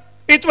life.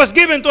 It was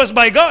given to us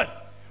by God.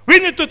 We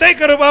need to take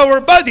care of our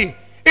body.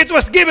 It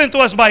was given to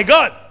us by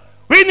God.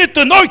 We need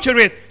to nurture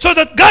it so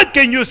that God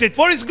can use it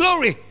for His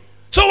glory.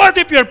 So what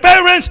if your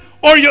parents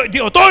or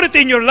the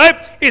authority in your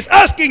life is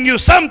asking you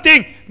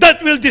something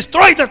that will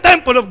destroy the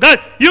temple of God?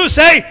 You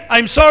say,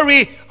 I'm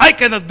sorry, I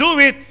cannot do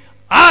it.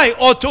 I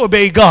ought to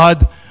obey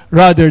God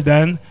rather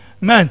than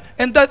man.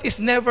 And that is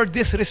never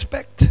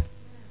disrespect.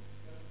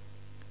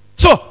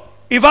 So,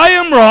 if I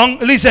am wrong,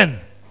 listen,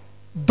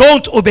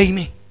 don't obey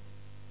me.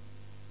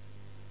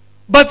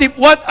 But if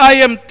what I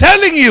am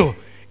telling you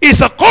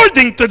is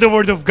according to the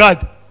Word of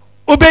God,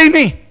 obey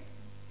me.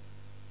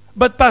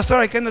 But Pastor,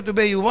 I cannot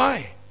obey you.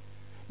 Why?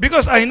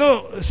 Because I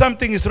know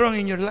something is wrong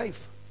in your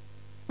life.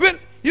 Well,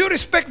 you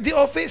respect the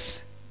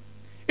office.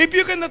 If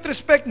you cannot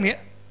respect me,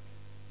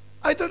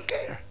 I don't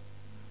care.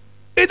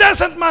 It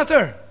doesn't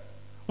matter.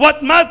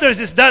 What matters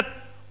is that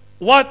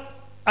what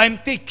I'm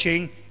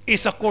teaching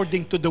is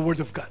according to the Word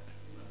of God.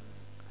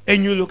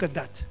 And you look at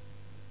that.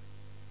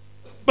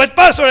 But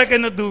Pastor, I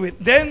cannot do it.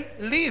 Then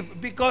leave,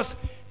 because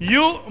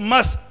you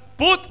must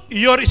put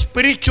your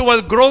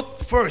spiritual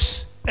growth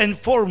first and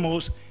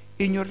foremost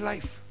in your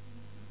life.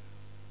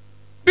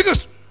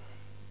 Because,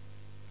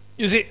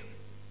 you see,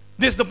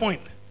 this is the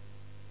point.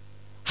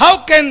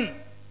 How can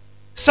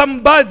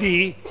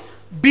somebody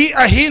be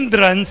a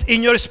hindrance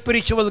in your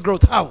spiritual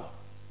growth? How?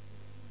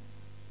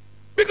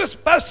 Because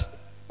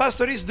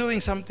Pastor is doing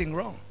something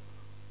wrong.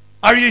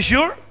 Are you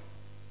sure?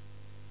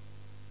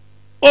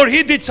 Or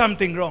he did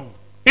something wrong?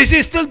 Is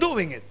he still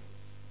doing it?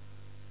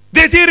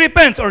 Did he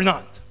repent or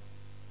not?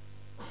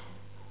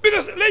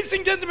 Because, ladies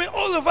and gentlemen,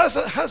 all of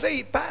us has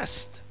a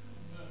past.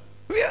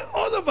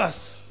 All of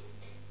us.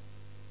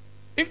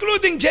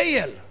 Including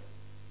JL.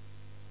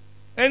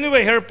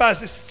 Anyway, her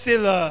past is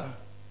still,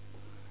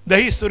 the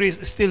history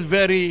is still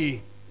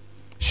very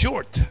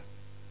short.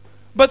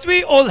 But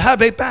we all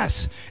have a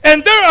past.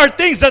 And there are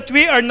things that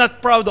we are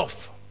not proud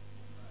of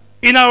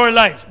in our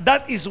lives.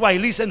 That is why,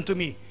 listen to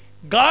me,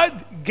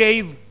 God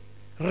gave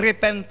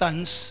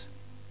repentance,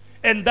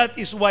 and that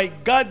is why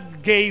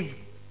God gave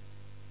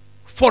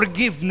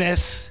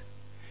forgiveness,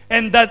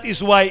 and that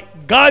is why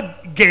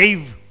God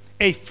gave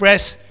a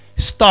fresh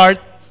start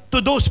to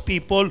those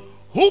people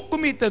who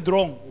committed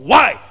wrong.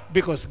 Why?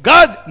 Because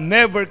God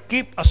never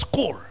keep a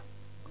score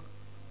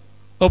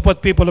of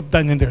what people have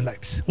done in their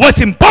lives.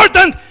 What's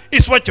important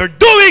is what you're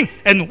doing,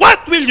 and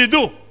what will you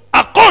do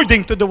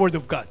according to the Word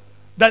of God.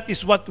 That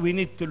is what we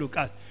need to look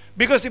at.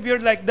 Because if you're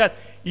like that,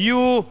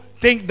 you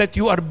think that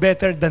you are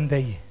better than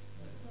they.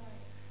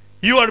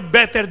 You are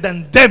better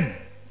than them.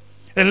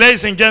 And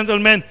ladies and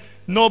gentlemen,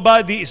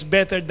 nobody is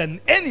better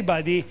than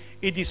anybody.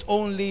 It is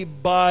only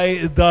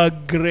by the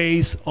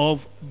grace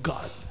of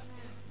God.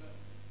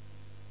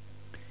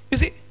 You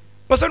see,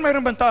 Pastor,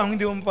 mayroon bang taong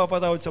hindi mo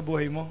mapapatawad sa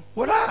buhay mo?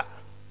 Wala.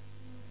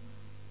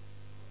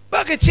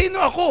 Bakit? Sino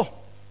ako?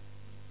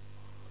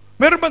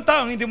 Meron bang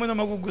taong hindi mo na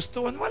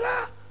magugustuhan?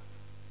 Wala.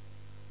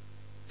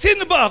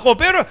 Sino ba ako?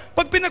 Pero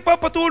pag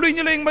pinagpapatuloy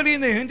nila yung mali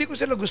na yun, hindi ko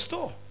sila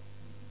gusto.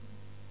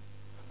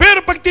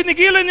 Pero pag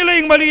tinigilan nila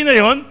yung mali na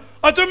yun,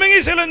 at humingi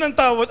sila ng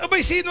tawad,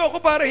 abay, sino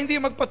ako para hindi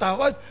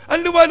magpatawad?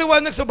 Ang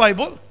liwaliwanag sa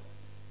Bible.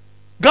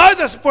 God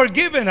has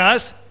forgiven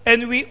us,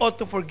 and we ought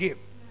to forgive.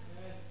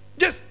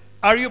 Just,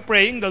 are you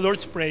praying the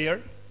Lord's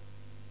Prayer?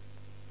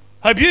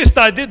 Have you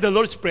studied the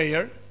Lord's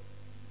Prayer?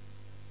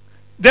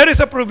 There is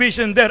a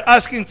provision there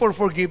asking for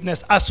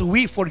forgiveness as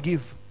we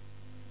forgive.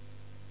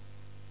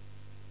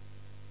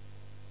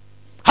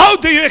 How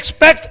do you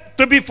expect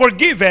to be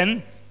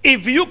forgiven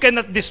if you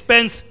cannot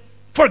dispense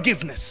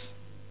forgiveness?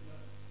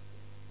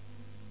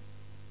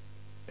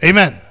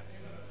 Amen.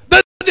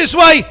 That is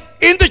why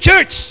in the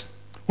church,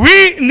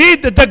 we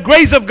need the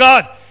grace of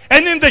God.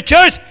 And in the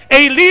church,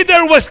 a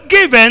leader was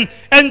given,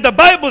 and the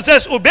Bible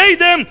says, obey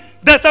them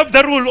that have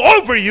the rule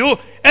over you,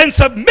 and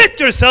submit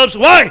yourselves.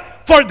 Why?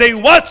 For they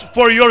watch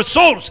for your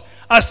souls,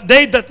 as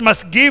they that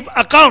must give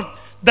account,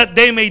 that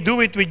they may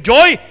do it with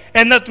joy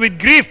and not with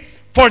grief,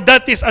 for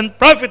that is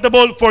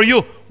unprofitable for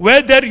you.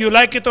 Whether you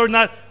like it or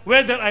not,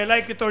 whether I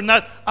like it or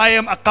not, I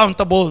am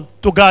accountable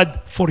to God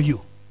for you.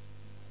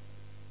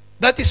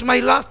 That is my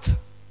lot.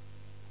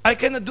 I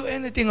cannot do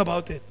anything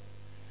about it.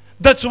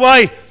 That's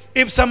why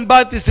if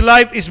somebody's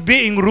life is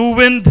being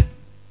ruined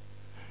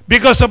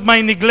because of my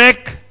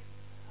neglect,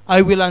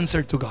 I will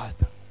answer to God.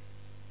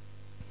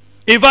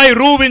 If I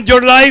ruined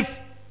your life,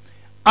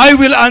 I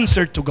will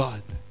answer to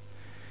God.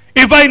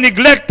 If I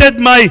neglected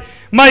my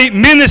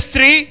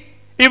ministry,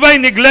 if I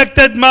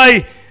neglected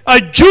my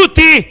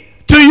duty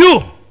to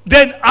you,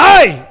 then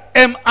I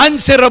am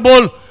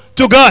answerable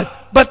to God.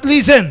 But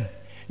listen,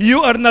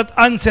 you are not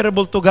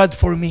answerable to God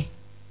for me.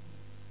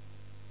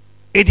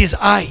 It is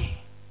I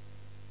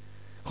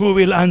who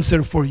will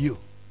answer for you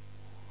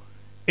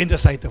in the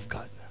sight of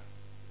God.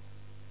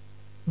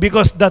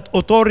 Because that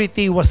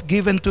authority was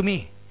given to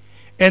me,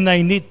 and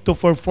I need to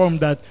perform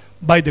that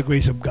by the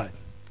grace of God.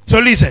 So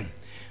listen,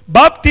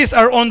 Baptists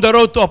are on the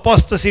road to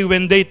apostasy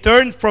when they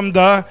turn from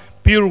the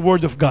pure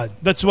Word of God.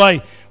 That's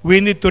why we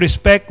need to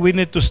respect, we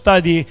need to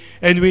study,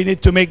 and we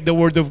need to make the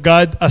Word of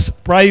God as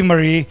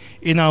primary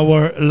in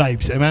our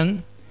lives.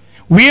 Amen?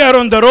 We are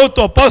on the road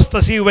to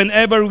apostasy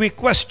whenever we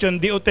question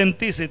the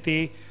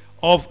authenticity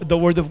of the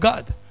Word of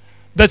God.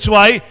 That's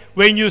why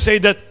when you say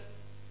that,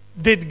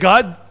 did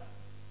God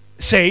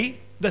say?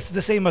 That's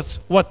the same as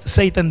what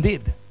Satan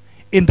did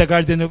in the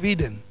Garden of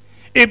Eden.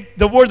 If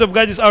the Word of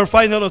God is our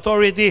final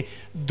authority,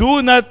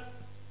 do not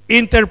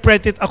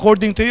interpret it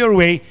according to your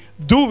way.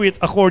 Do it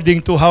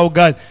according to how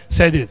God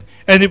said it.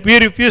 And if we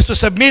refuse to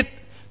submit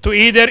to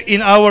either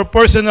in our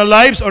personal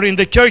lives or in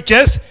the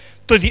churches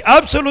to the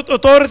absolute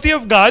authority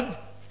of God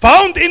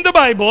found in the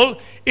Bible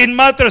in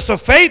matters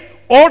of faith,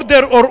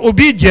 order, or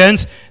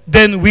obedience,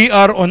 then we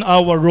are on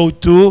our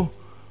road to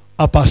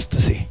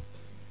apostasy.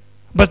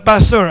 But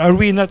Pastor, are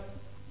we not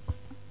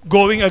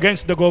going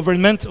against the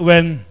government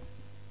when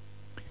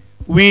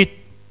we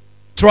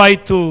try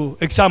to,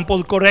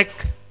 example,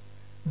 correct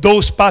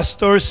those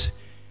pastors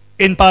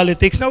in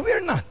politics? No, we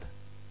are not.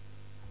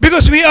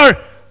 Because we are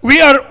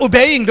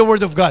obeying the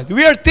Word of God.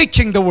 We are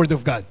teaching the Word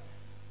of God.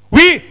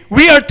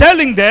 We are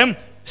telling them,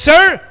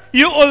 sir,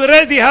 you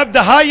already have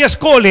the highest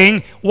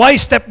calling. Why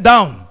step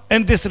down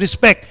and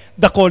disrespect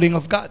the calling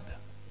of God?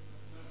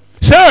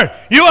 Sir,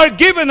 you are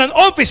given an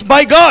office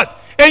by God,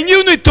 and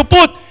you need to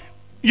put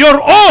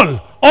your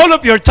all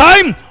of your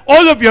time,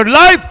 all of your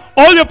life,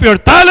 all of your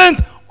talent,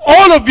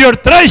 all of your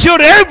treasure,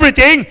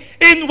 everything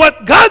in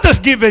what God has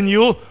given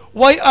you.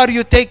 Why are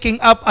you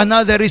taking up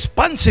another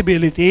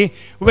responsibility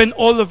when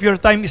all of your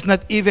time is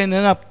not even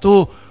enough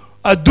to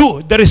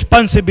do the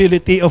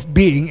responsibility of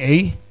being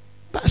a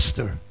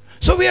pastor?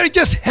 So we are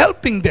just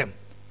helping them.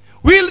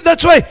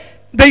 That's why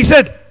they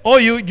said, oh,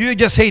 you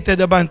just hated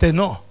Abante.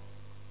 No.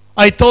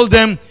 I told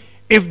them,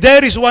 if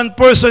there is one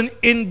person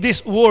in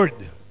this world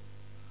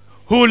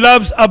who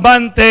loves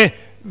Abante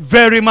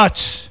very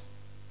much,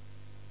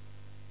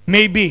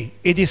 maybe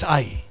it is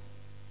I.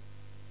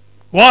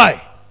 Why?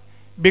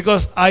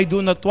 Because I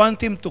do not want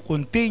him to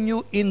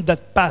continue in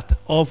that path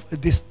of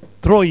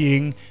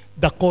destroying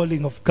the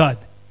calling of God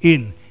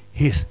in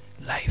his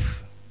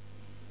life.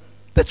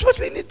 That's what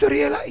we need to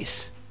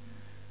realize.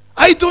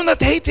 I do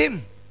not hate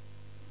him.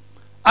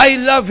 I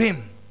love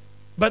him.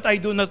 But I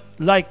do not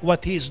like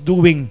what he is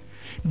doing,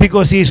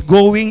 because he is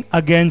going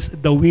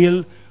against the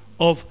will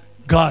of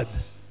God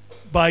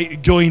by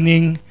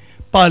joining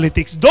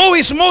politics. Though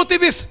his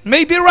motive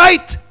may be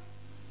right,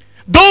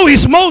 though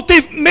his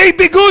motive may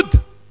be good,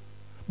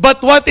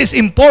 but what is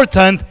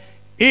important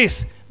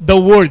is the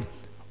Word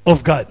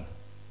of God.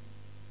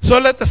 So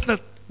let us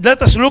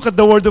look at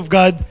the Word of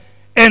God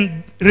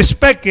and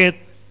respect it,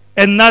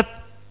 and not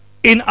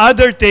in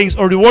other things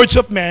or the words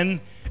of men,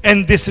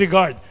 and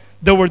disregard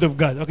the Word of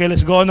God. Okay,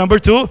 let's go on. Number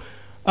 2,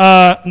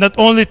 not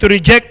only to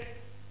reject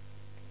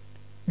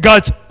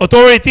God's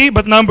authority,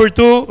 but number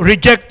 2,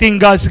 rejecting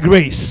God's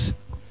grace.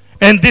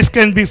 And this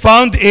can be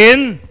found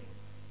in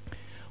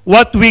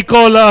what we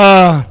call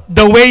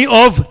the way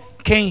of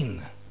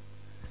Cain.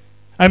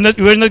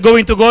 We're not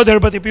going to go there,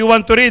 but if you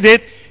want to read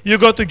it, you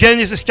go to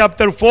Genesis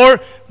chapter 4,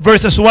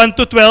 verses 1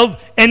 to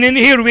 12, and in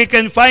here we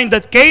can find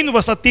that Cain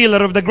was a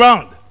tiller of the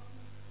ground.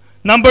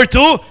 Number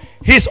 2,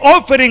 his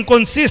offering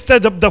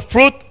consisted of the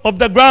fruit of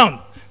the ground.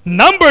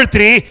 Number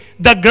 3,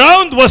 the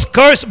ground was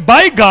cursed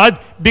by God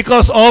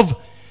because of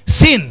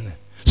sin.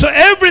 So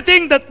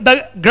everything that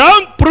the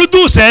ground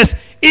produces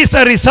is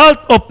a result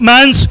of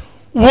man's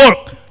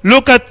work.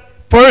 Look at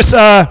first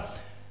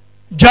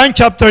John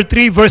chapter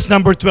 3, verse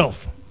number 12.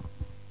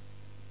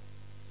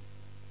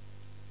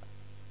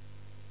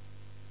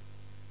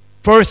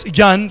 First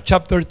John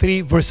chapter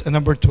 3, verse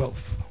number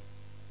 12.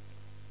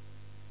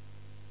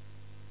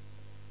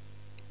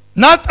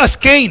 Not as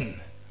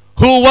Cain,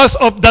 who was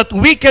of that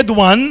wicked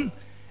one,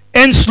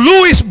 and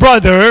slew his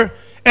brother,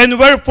 and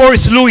wherefore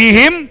slew he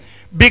him?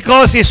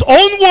 Because his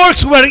own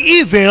works were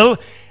evil,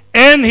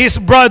 and his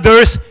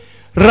brother's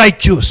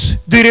righteous.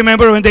 Do you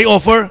remember when they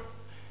offer?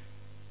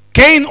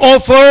 Cain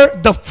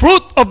offered the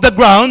fruit of the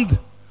ground,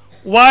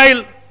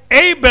 while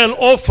Abel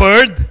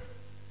offered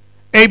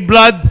a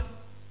blood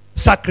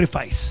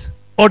sacrifice,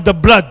 or the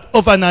blood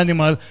of an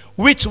animal,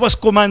 which was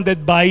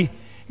commanded by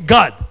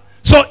God.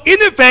 So in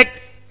effect,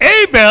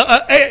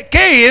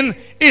 Cain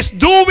is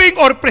doing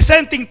or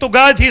presenting to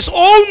God his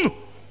own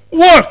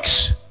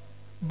works,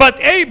 but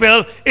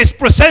Abel is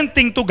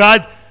presenting to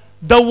God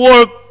the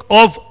work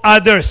of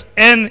others.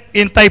 And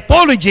in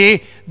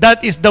typology,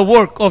 that is the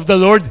work of the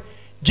Lord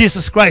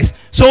Jesus Christ.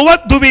 So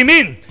what do we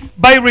mean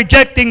by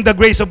rejecting the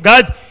grace of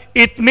God?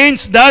 It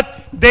means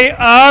that they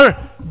are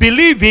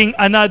believing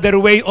another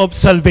way of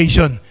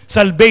salvation.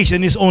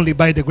 Salvation is only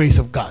by the grace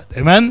of God.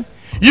 Amen?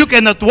 You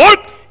cannot work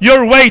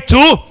your way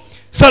to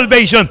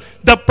salvation.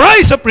 The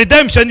price of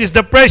redemption is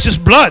the precious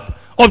blood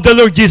of the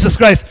Lord Jesus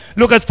Christ.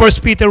 Look at 1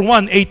 Peter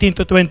 1, 18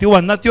 to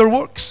 21. Not your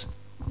works.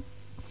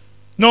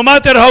 No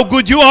matter how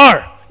good you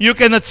are, you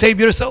cannot save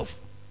yourself.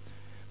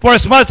 For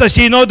as much as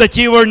ye know that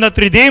ye were not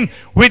redeemed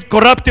with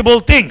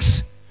corruptible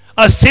things,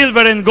 as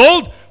silver and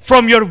gold,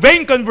 from your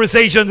vain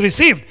conversation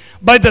received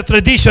by the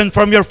tradition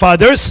from your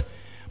fathers,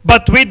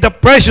 but with the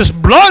precious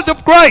blood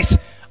of Christ,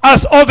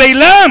 as of a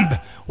lamb,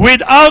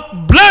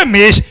 without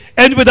blemish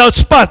and without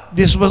spot.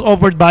 This was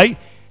offered by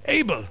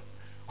Abel,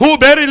 who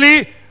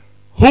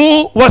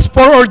was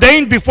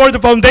foreordained before the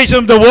foundation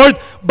of the world,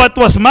 but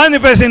was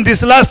manifest in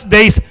these last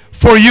days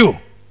for you,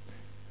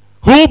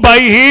 who by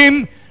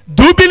him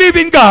do believe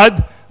in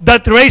God,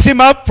 that raised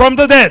him up from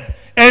the dead,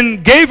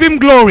 and gave him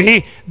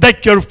glory,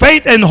 that your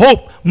faith and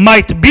hope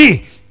might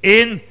be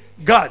in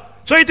God.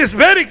 So it is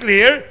very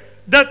clear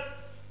that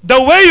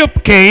the way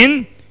of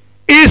Cain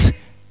is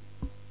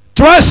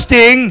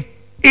trusting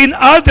in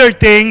other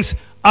things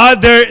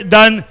other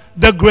than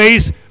the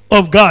grace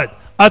of God.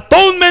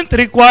 Atonement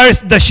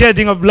requires the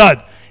shedding of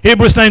blood.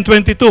 Hebrews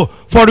 9:22,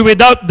 for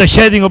without the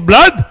shedding of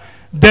blood,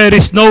 there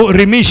is no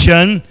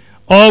remission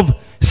of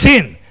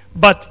sin.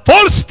 But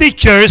false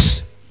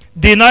teachers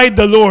denied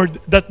the Lord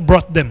that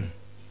brought them.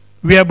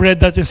 We have read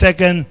that in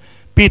 2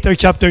 Peter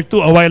chapter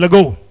 2 a while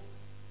ago.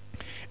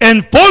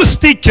 And false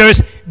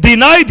teachers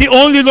deny the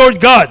only Lord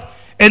God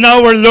and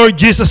our Lord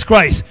Jesus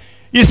Christ.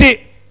 You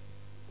see,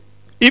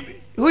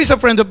 who is a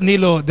friend of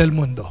Nilo Del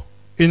Mundo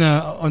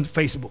on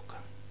Facebook?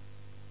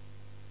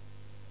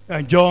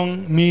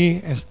 Jong,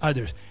 me, and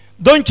others.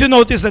 Don't you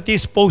notice that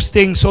he's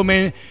posting so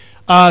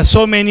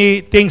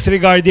many things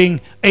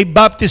regarding a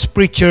Baptist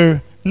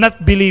preacher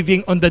not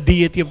believing on the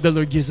deity of the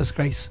Lord Jesus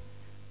Christ?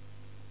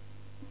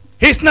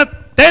 He's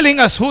not telling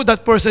us who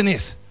that person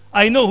is.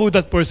 I know who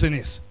that person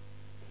is.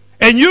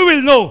 And you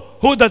will know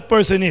who that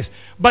person is.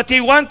 But he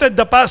wanted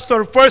the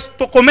pastor first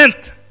to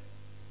comment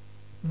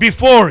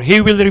before he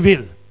will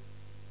reveal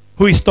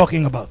who he's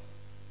talking about.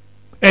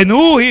 And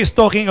who he is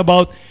talking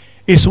about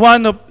is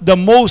one of the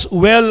most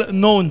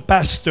well-known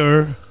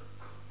pastor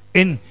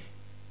in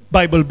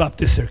Bible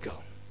Baptist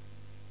Circle.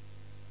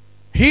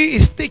 He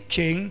is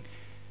teaching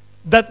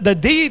that the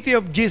deity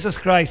of Jesus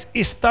Christ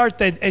is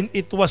started and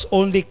it was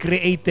only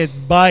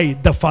created by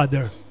the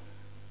Father.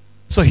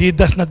 So he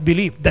does not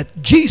believe that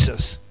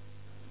Jesus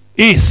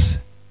is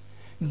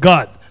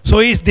God. So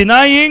he is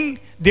denying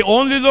the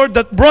only Lord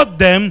that brought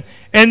them,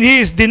 and he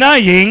is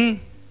denying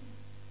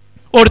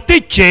or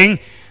teaching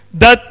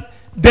that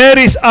there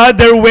is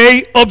other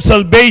way of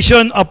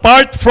salvation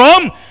apart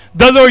from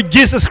the Lord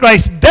Jesus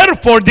Christ.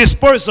 Therefore, this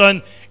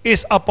person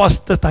is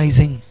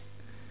apostatizing.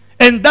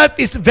 And that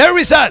is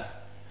very sad,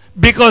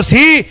 because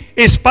he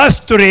is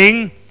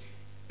pastoring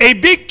a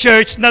big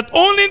church, not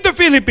only in the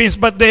Philippines,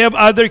 but they have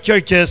other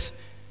churches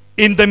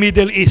in the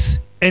Middle East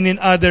and in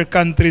other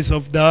countries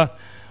of the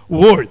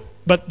world.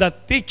 But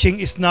that teaching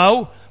is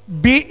now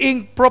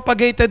being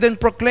propagated and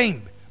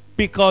proclaimed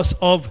because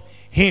of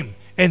him.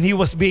 And he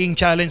was being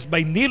challenged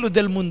by Nilo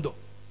Del Mundo.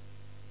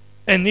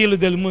 And Nilo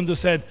del Mundo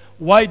said,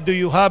 why do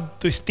you have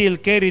to still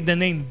carry the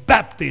name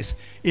Baptist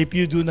if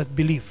you do not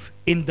believe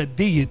in the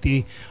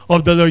deity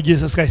of the Lord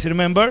Jesus Christ?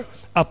 Remember,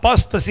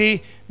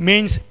 apostasy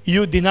means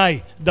you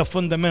deny the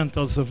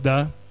fundamentals of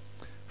the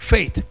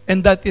faith.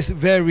 And that is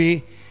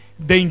very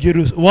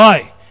dangerous.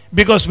 Why?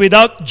 Because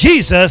without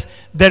Jesus,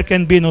 there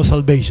can be no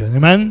salvation.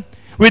 Amen?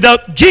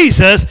 Without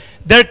Jesus,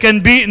 there can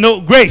be no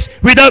grace.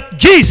 Without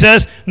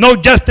Jesus, no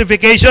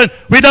justification.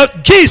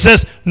 Without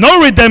Jesus,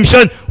 no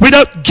redemption.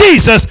 Without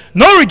Jesus,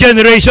 no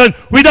regeneration.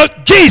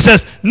 Without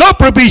Jesus, no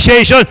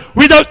propitiation.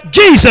 Without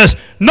Jesus,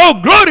 no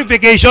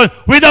glorification.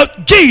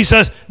 Without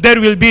Jesus, there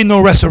will be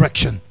no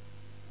resurrection.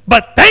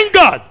 But thank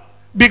God,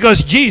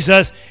 because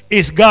Jesus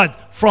is God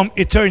from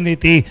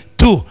eternity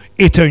to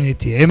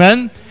eternity.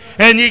 Amen?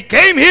 And He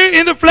came here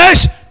in the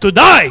flesh to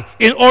die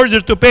in order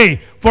to pay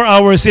for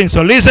our sins.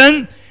 So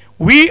listen,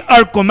 we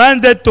are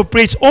commanded to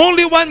preach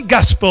only one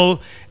gospel,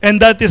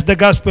 and that is the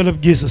gospel of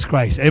Jesus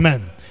Christ.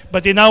 Amen.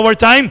 But in our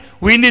time,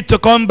 we need to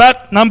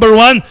combat, number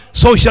one,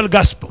 social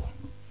gospel.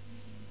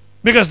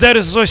 Because there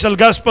is a social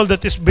gospel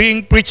that is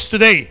being preached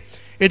today.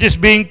 It is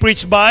being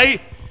preached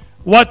by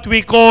what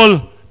we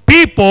call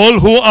people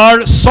who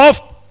are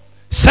soft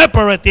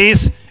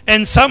separatists,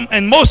 and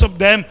most of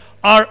them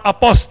are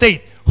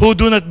apostate, who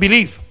do not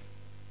believe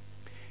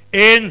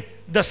in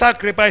the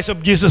sacrifice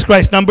of Jesus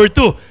Christ. Number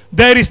two,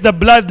 there is the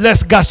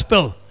bloodless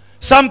gospel.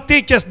 Some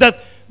teach us that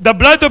the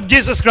blood of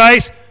Jesus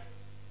Christ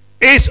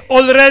is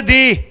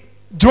already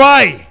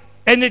dry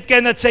and it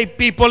cannot save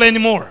people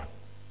anymore.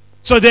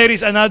 So there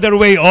is another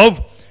way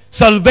of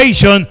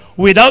salvation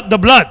without the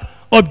blood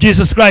of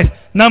Jesus Christ.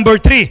 Number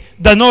three,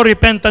 the no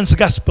repentance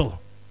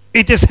gospel.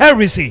 It is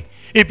heresy.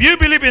 If you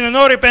believe in a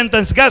no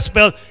repentance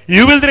gospel,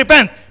 you will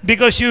repent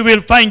because you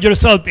will find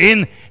yourself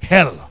in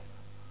hell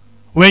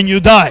when you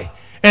die.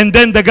 And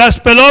then the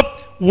gospel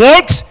of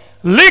works,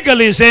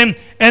 legalism,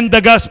 and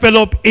the gospel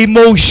of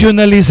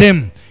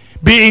emotionalism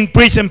being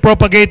preached and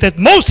propagated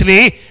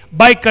mostly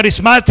by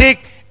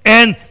charismatic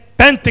and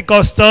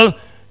Pentecostal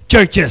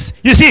churches.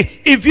 You see,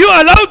 if you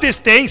allow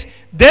these things,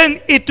 then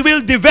it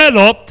will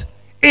develop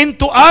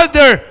into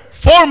other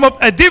form of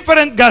a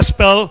different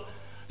gospel,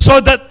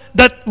 so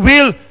that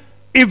will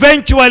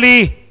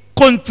eventually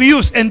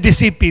confuse and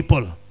deceive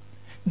people.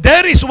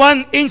 There is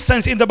one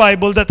instance in the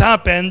Bible that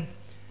happened,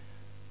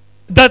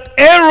 that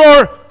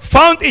error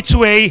found its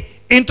way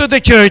into the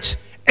church,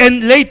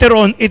 and later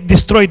on it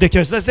destroyed the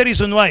church. That's the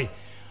reason why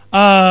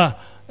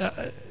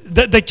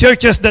the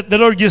churches that the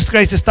Lord Jesus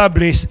Christ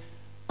established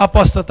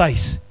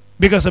apostatize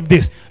because of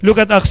this. Look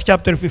at Acts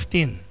chapter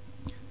 15.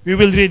 We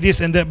will read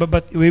this,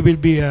 but we will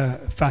be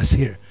fast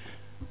here.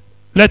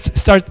 Let's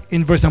start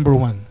in verse number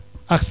 1.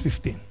 Acts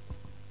 15.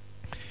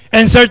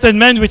 And certain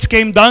men which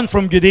came down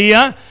from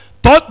Judea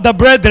taught the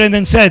brethren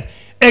and said,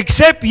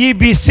 except ye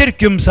be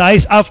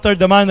circumcised after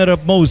the manner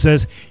of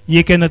Moses,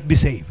 ye cannot be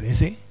saved. You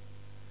see?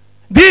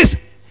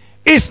 This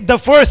is the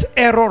first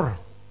error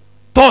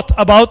taught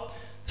about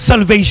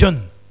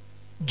salvation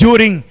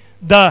during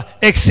the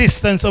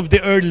existence of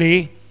the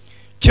early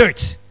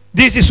church.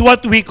 This is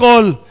what we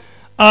call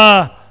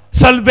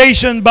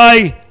salvation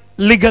by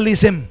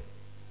legalism.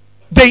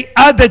 They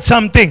added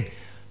something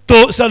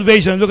to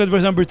salvation. Look at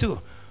verse number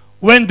 2.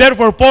 When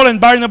therefore Paul and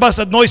Barnabas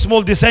had no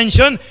small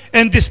dissension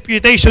and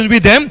disputation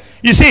with them,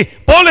 you see,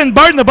 Paul and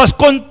Barnabas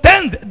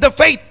contend the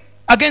faith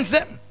against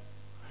them.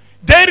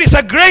 There is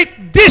a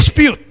great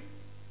dispute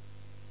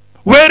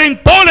wherein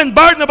Paul and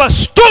Barnabas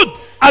stood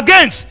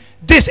against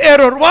this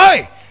error.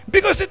 Why?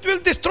 Because it will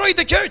destroy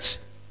the church.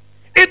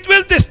 It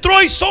will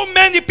destroy so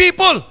many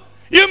people.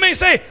 You may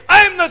say,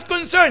 I am not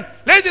concerned.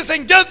 Ladies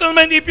and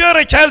gentlemen, if you are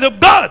a child of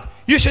God,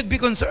 you should be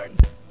concerned.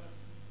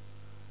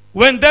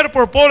 When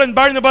therefore Paul and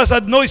Barnabas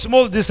had no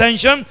small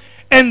dissension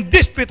and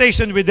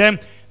disputation with them,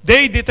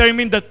 they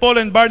determined that Paul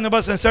and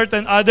Barnabas and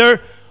certain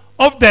other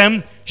of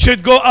them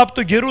should go up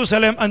to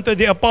Jerusalem unto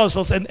the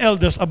apostles and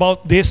elders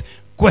about this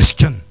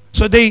question.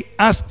 So they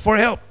asked for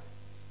help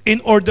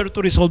in order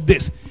to resolve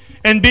this.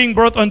 And being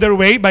brought on their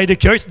way by the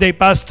church, they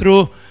passed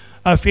through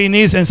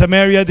Phoenicia and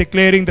Samaria,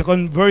 declaring the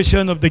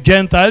conversion of the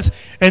Gentiles,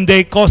 and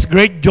they caused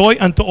great joy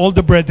unto all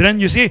the brethren.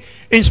 You see,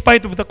 in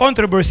spite of the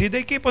controversy,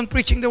 they keep on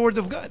preaching the word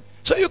of God.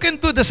 So you can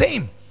do the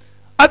same.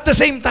 At the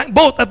same time,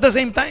 both at the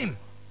same time.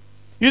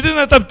 You do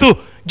not have to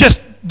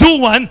just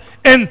do one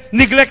and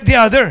neglect the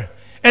other.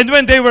 And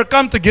when they were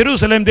come to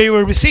Jerusalem, they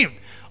were received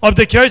of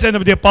the church and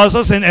of the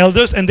apostles and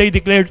elders, and they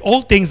declared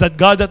all things that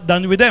God had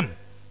done with them.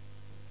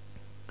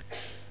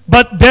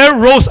 But there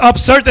rose up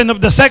certain of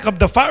the sect of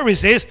the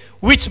Pharisees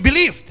which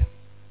believed,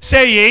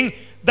 saying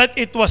that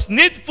it was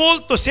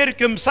needful to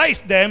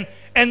circumcise them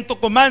and to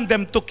command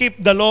them to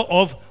keep the law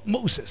of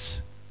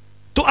Moses,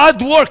 to add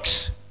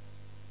works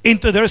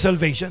into their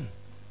salvation.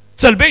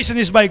 Salvation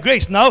is by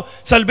grace. Now,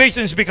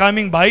 salvation is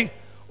becoming by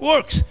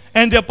works.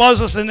 And the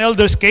apostles and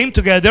elders came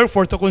together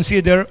for to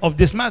consider of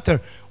this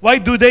matter. Why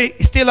do they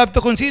still have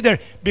to consider?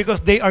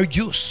 Because they are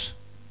Jews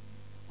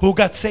who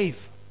got saved.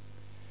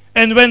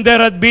 And when there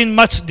had been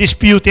much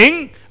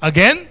disputing,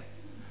 again,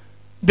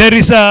 there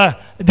is a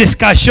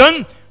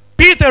discussion,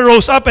 Peter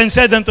rose up and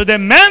said unto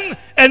them, Men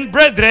and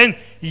brethren,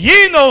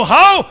 ye know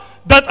how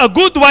that a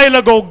good while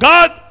ago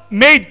God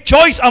made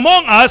choice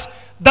among us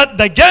that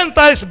the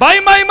Gentiles by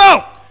my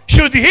mouth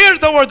should hear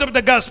the word of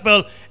the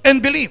gospel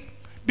and believe.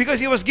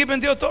 Because he was given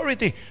the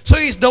authority. So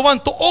he's the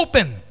one to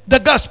open the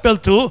gospel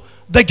to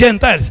the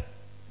Gentiles.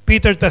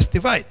 Peter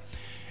testified.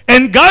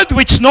 And God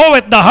which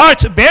knoweth the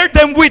hearts bare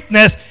them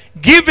witness,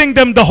 giving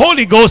them the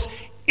Holy Ghost,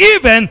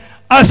 even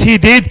as he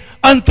did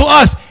unto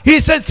us. He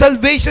said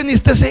salvation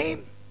is the same.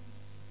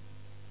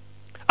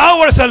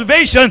 Our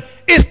salvation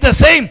is the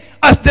same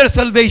as their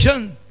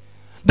salvation.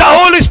 The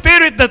Holy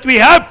Spirit that we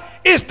have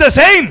is the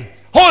same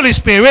Holy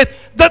Spirit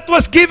that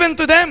was given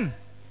to them.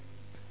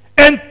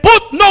 And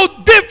put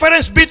no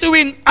difference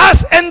between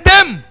us and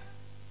them,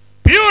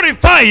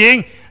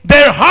 purifying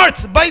their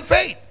hearts by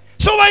faith.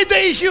 So why the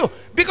issue?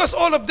 Because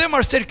all of them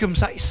are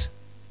circumcised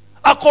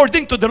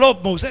according to the law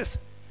of Moses.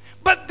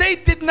 But they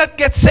did not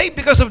get saved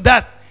because of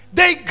that.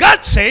 They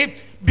got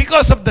saved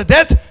because of the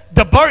death,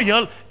 the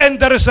burial, and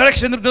the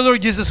resurrection of the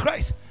Lord Jesus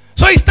Christ.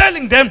 So he's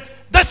telling them,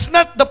 that's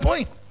not the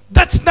point.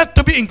 That's not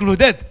to be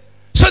included.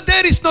 So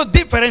there is no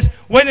difference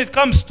when it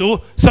comes to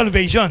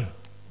salvation.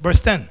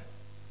 Verse 10.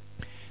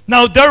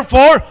 Now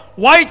therefore,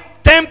 why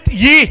tempt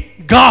ye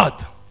God?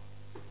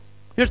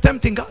 You're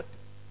tempting God.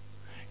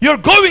 You're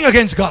going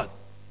against God.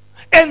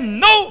 And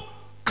no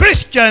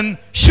Christian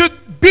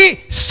should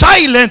be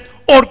silent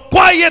or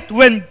quiet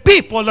when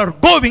people are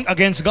going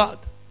against God.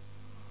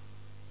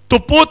 To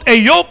put a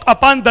yoke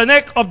upon the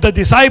neck of the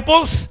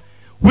disciples,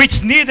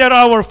 which neither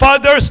our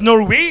fathers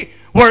nor we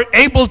were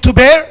able to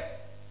bear.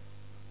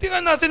 Hindi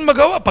nga natin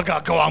magawa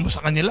pagkagawa mo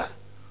sa kanila.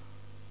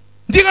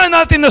 Hindi nga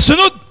natin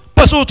nasunod,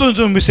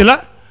 pasutunod mo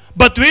sila.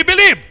 But we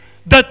believe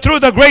that through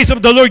the grace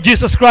of the Lord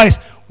Jesus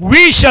Christ,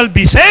 we shall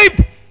be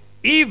saved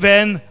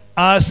even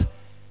as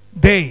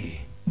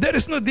they. There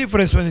is no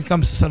difference when it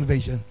comes to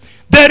salvation.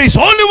 There is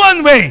only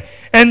one way,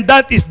 and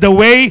that is the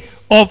way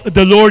of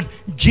the Lord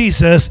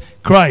Jesus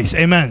Christ.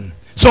 Amen.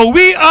 So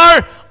we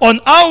are on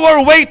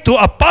our way to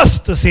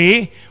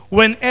apostasy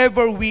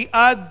whenever we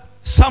add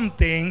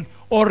something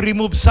or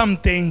remove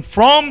something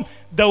from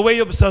the way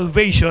of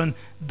salvation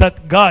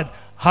that God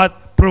had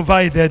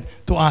provided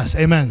to us.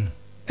 Amen.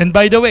 And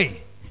by the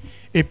way,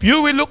 if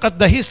you will look at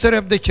the history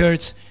of the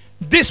church,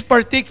 this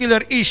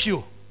particular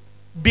issue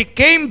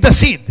became the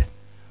seed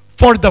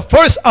for the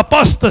first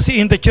apostasy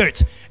in the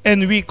church.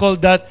 And we call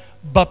that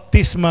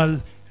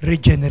baptismal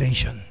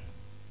regeneration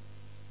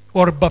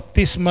or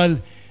baptismal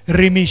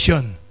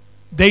remission.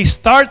 They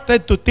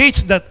started to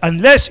teach that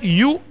unless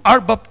you are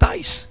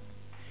baptized,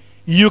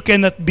 you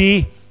cannot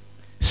be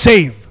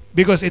saved,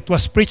 because it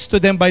was preached to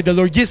them by the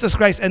Lord Jesus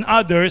Christ and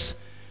others.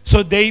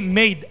 So they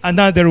made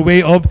another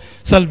way of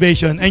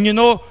salvation. And you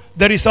know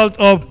the result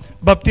of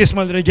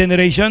baptismal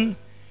regeneration?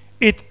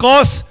 It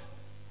caused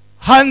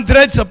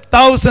hundreds of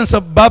thousands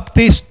of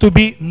Baptists to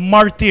be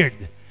martyred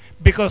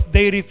because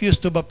they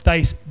refused to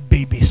baptize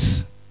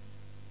babies.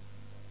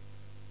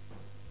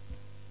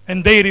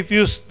 And they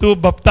refused to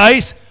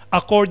baptize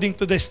according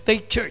to the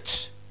state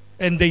church.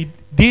 And they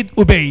did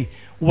obey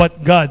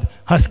what God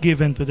has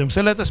given to them.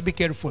 So let us be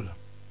careful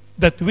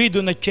that we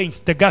do not change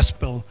the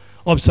gospel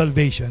of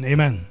salvation.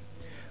 Amen.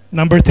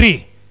 Number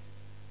 3,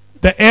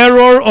 the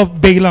error of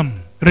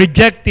Balaam,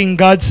 rejecting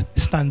God's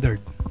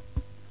standard.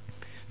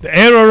 The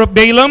error of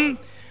Balaam,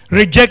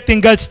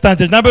 rejecting God's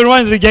standard. Number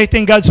 1,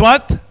 rejecting God's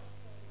what?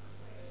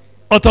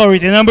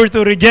 Authority. Number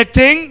 2,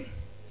 rejecting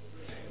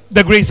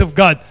the grace of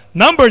God.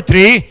 Number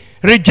 3,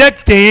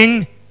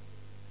 rejecting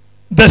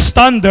the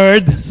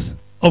standards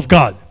of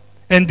God.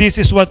 And this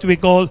is what we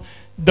call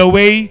the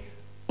way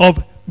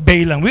of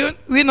Balaam.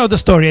 We know the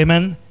story,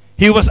 amen?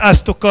 He was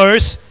asked to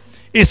curse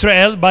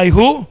Israel by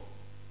who?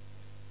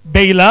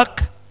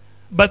 Balak.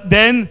 But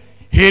then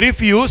he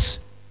refused.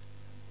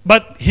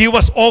 But he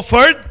was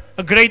offered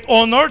a great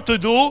honor to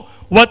do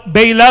what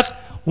Balak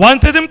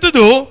wanted him to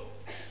do.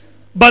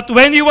 But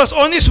when he was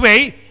on his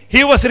way,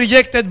 he was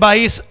rejected by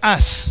his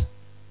ass.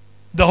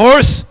 The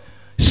horse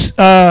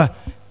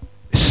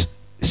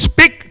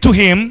speak to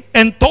him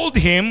and told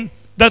him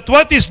that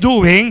what he's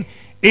doing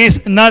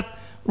is not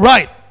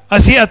right,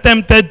 as he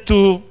attempted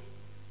to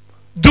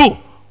do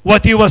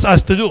what he was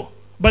asked to do.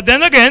 But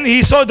then again,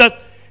 he saw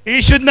that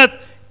he should not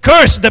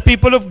curse the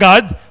people of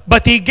God,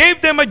 but he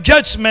gave them a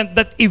judgment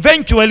that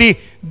eventually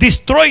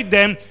destroyed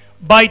them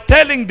by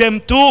telling them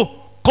to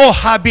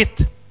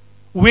cohabit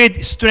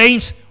with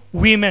strange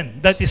women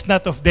that is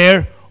not of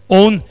their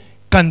own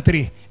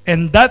country.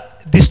 And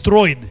that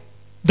destroyed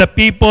the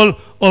people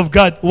of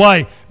God.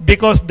 Why?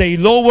 Because they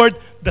lowered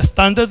the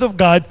standard of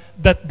God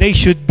that they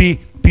should be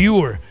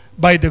pure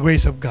by the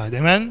grace of God.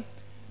 Amen?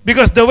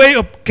 Because the way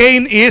of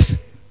Cain is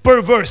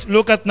perverse.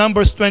 Look at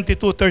Numbers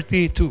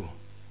 22:32.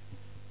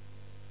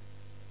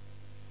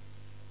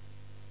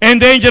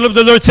 And the angel of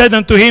the Lord said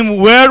unto him,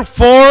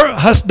 Wherefore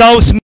hast thou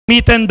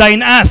smitten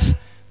thine ass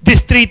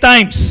these 3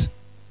 times?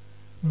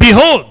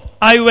 Behold,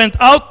 I went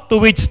out to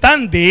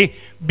withstand thee,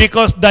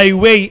 because thy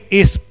way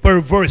is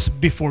perverse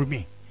before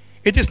me.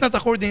 It is not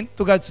according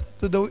to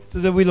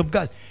the will of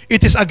God.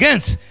 It is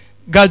against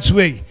God's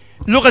way.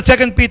 Look at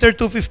 2 Peter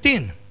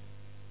 2:15.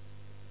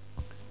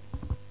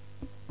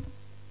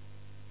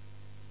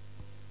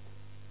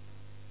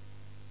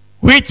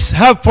 Which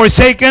have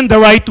forsaken the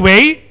right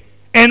way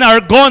and are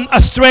gone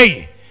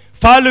astray,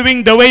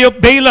 following the way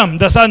of Balaam,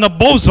 the son of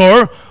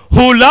Bosor,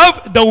 who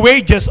loved the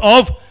wages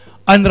of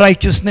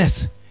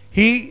unrighteousness.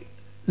 He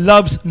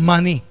loves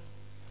money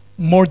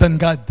more than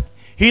God.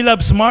 He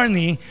loves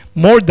money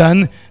more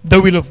than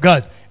the will of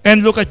God.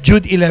 And look at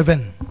Jude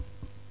 11.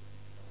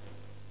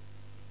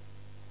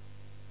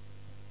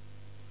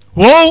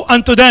 Woe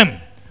unto them,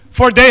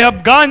 for they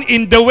have gone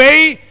in the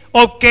way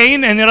of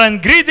Cain and run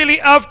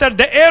greedily after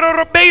the error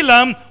of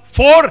Balaam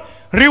for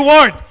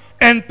reward,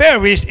 and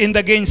perished in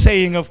the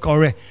gainsaying of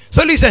Korah.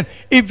 So listen,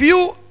 if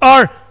you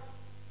are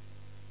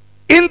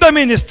in the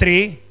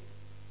ministry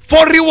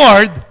for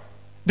reward,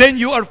 then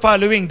you are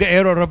following the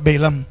error of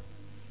Balaam.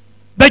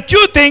 That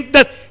you think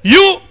that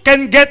you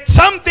can get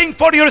something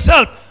for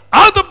yourself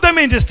out of the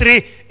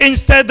ministry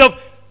instead of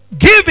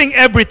giving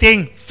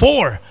everything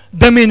for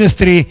the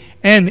ministry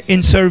and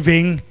in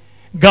serving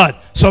God.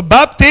 So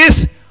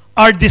Baptists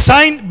are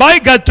designed by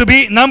God to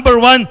be, number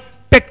one,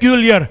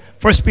 peculiar.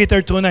 1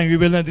 Peter 2:9, we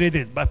will not read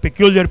it, but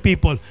peculiar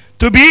people.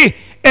 To be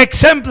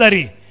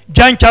exemplary.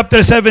 John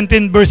chapter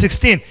 17, verse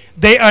 16.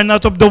 They are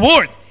not of the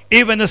world,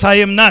 even as I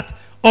am not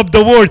of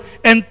the world.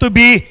 And to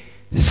be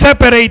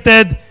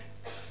separated.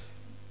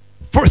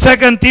 For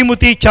 2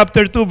 Timothy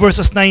chapter 2,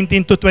 verses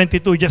 19 to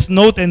 22. Just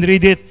note and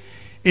read it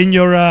in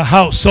your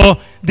house. So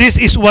this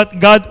is what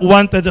God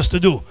wanted us to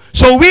do.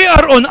 So we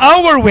are on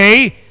our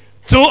way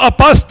to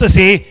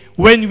apostasy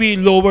when we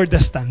lower the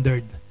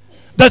standard.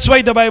 That's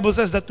why the Bible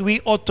says that we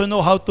ought to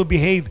know how to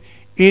behave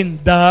in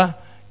the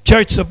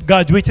church of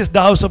God, which is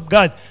the house of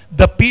God,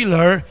 the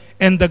pillar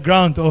and the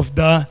ground of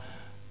the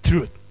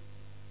truth.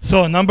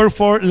 So number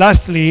 4,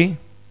 lastly,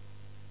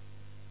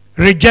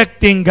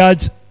 rejecting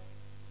God's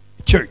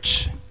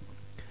church.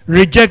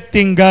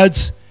 Rejecting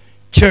God's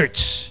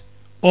church,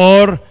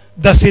 or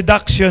the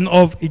seduction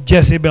of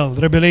Jezebel.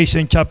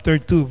 Revelation chapter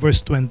 2,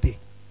 verse 20.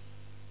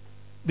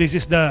 This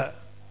is the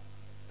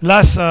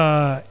last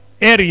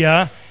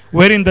area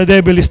wherein the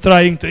devil is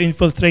trying to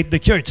infiltrate the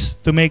church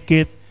to make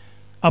it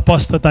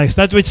apostatize.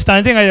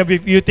 Notwithstanding, I have a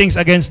few things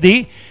against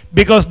thee,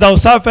 because thou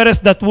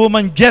sufferest that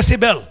woman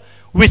Jezebel,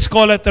 which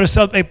calleth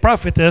herself a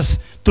prophetess,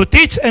 to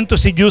teach and to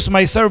seduce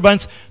my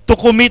servants to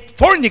commit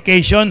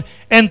fornication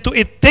and to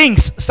eat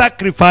things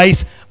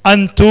sacrificed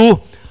unto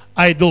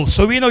idols.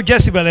 So we know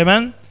Jezebel,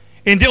 amen?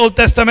 In the Old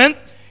Testament,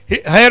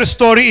 her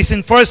story is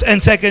in 1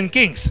 and 2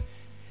 Kings.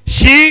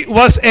 She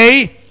was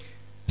a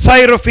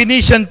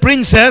Syrophoenician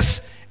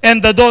princess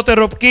and the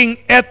daughter of King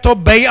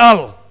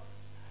Etobaal,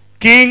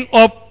 king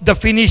of the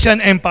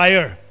Phoenician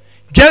Empire.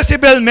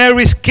 Jezebel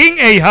marries King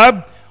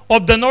Ahab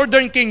of the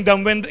northern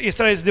kingdom when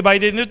Israel is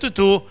divided into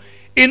two,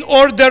 in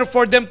order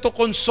for them to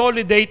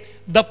consolidate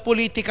the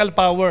political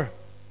power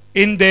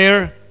in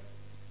their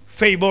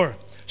favor.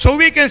 So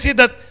we can see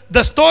that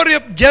the story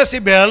of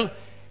Jezebel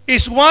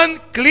is one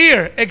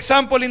clear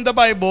example in the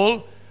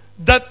Bible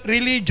that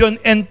religion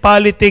and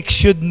politics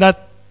should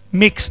not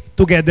mix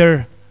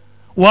together.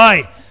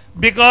 Why?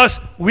 Because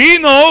we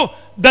know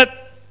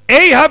that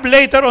Ahab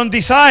later on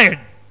desired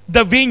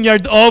the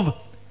vineyard of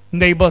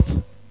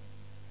Naboth.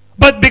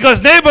 But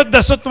because Naboth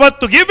does not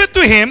want to give it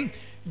to him,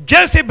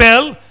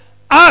 Jezebel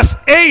asked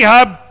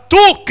Ahab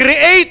to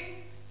create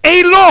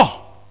a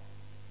law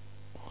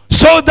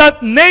so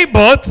that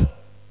Naboth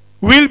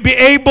will be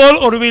able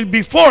or will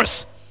be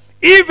forced,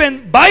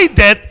 even by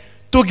death,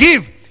 to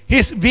give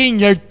his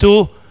vineyard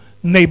to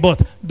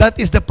Naboth. That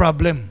is the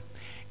problem.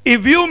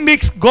 If you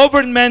mix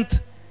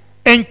government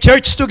and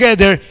church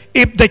together,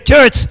 if the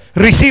church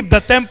receive the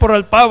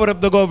temporal power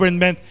of the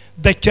government,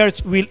 the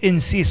church will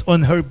insist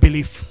on her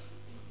belief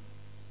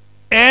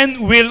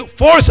and will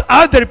force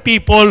other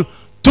people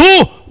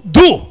to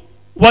do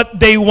what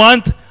they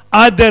want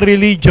other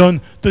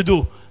religion to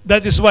do.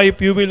 That is why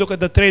if you will look at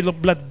the trail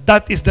of blood,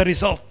 that is the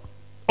result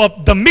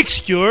of the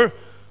mixture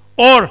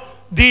or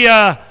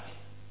the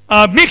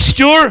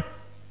mixture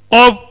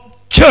of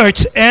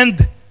church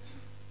and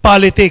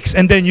politics.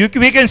 And then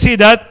we can see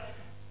that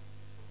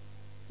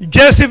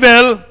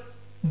Jezebel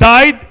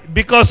died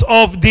because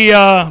of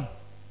the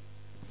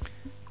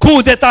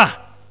coup d'etat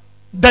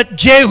that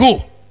Jehu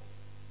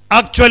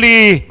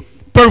actually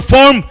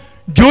performed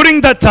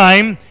during that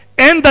time,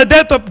 and the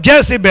death of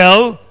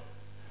Jezebel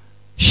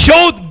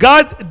showed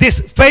God this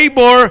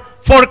favor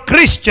for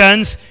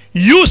Christians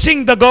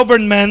using the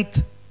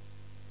government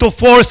to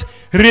force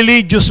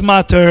religious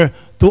matter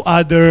to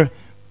other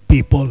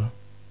people.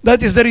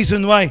 That is the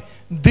reason why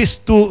these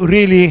two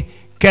really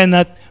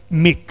cannot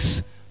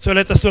mix. So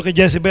let us look at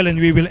Jezebel and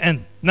we will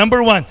end.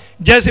 Number 1,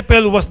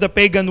 Jezebel was the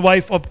pagan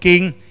wife of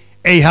King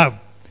Ahab.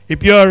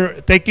 If you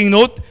are taking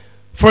note,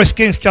 1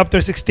 Kings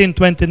chapter 16,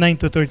 29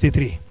 to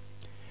 33.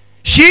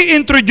 She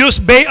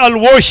introduced Baal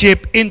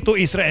worship into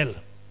Israel.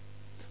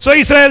 So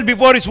Israel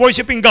before is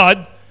worshiping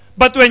God,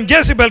 but when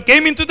Jezebel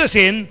came into the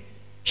scene,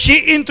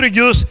 she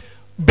introduced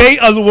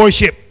Baal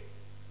worship.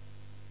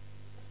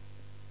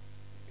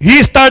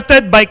 He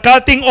started by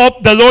cutting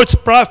off the Lord's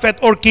prophet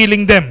or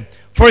killing them.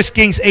 1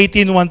 Kings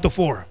 18, 1 to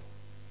 4.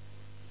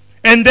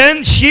 And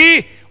then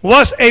she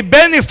was a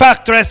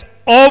benefactress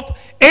of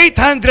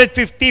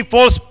 850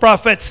 false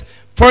prophets.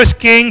 1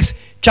 Kings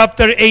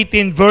chapter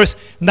 18, verse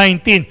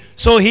 19.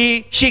 So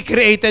she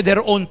created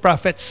her own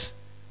prophets.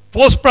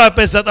 False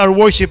prophets that are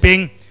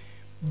worshiping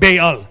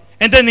Baal.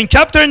 And then in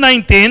chapter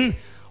 19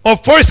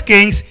 of 1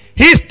 Kings,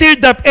 he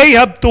stirred up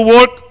Ahab to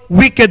work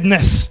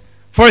wickedness.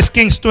 1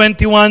 Kings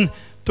 21,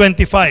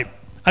 25.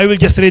 I will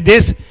just read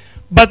this.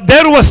 But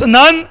there was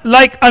none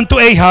like unto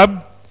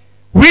Ahab,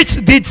 which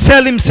did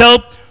sell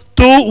himself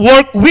to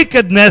work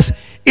wickedness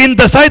in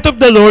the sight of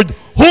the Lord,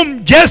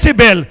 whom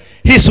Jezebel,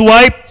 his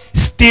wife,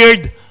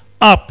 stirred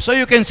up. So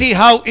you can see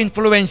how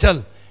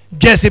influential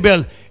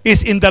Jezebel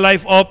is in the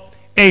life of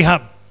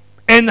Ahab,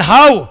 and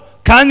how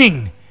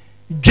cunning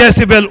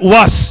Jezebel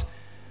was.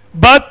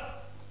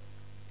 But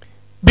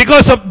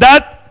because of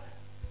that,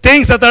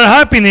 things that are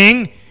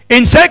happening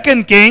in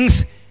 2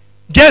 Kings,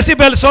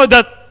 Jezebel saw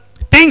that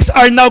things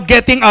are now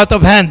getting out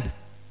of hand.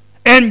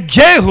 And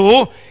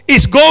Jehu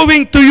is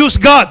going to use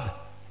God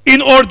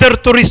in order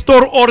to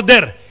restore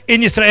order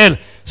in Israel.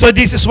 So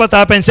this is what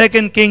happened,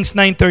 2 Kings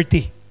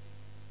 9:30.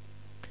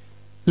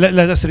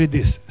 Let us read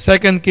this.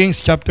 2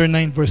 Kings chapter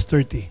 9, verse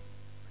 30.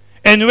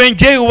 And when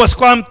Jehu was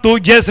come to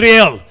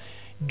Jezreel,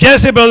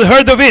 Jezebel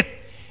heard of it,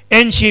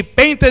 and she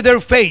painted her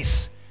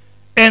face,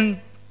 and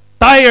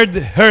tired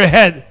her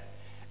head,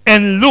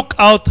 and looked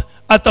out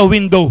at a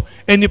window.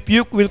 And if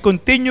you will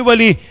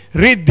continually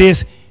read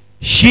this,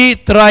 she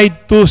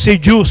tried to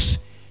seduce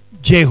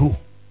Jehu,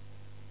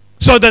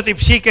 so that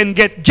if she can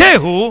get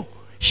Jehu,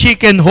 she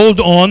can hold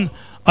on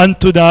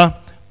unto the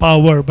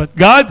power. But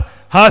God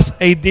has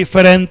a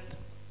different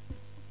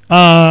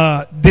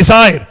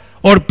desire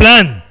or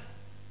plan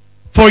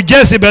for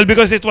Jezebel,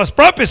 because it was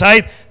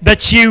prophesied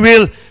that she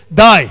will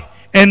die.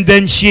 And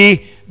then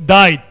she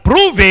died,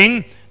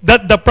 proving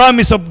that the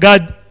promise of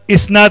God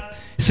is not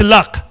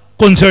slack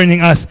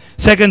concerning us.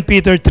 2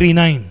 Peter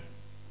 3:9.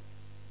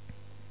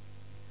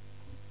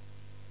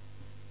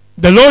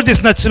 The Lord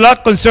is not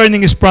slack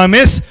concerning His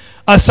promise,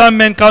 as some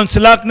men count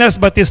slackness,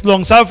 but is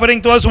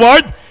long-suffering to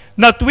usward,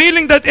 not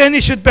willing that any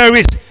should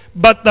perish,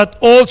 but that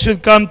all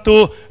should come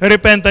to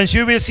repentance.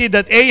 You will see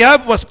that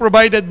Ahab was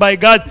provided by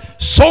God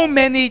so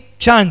many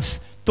chance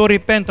to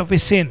repent of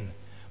his sin.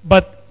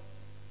 But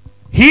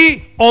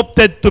he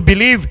opted to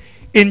believe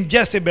in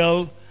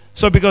Jezebel,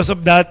 so because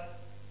of that,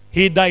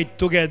 he died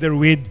together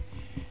with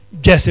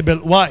Jezebel.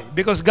 Why?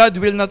 Because God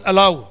will not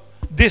allow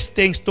these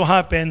things to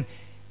happen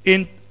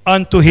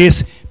unto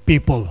His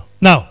people.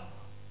 Now,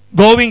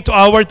 going to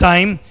our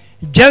time,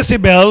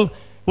 Jezebel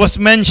was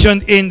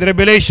mentioned in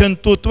Revelation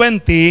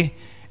 2:20,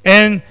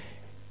 and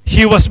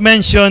she was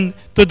mentioned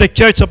to the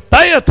church of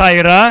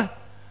Thyatira,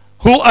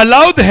 who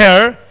allowed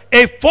her,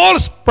 a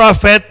false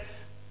prophet,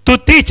 to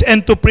teach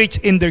and to preach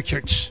in their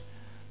church.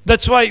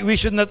 That's why we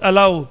should not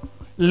allow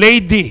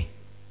lady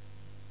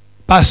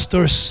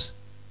pastors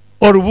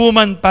or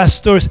woman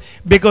pastors,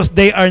 because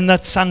they are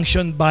not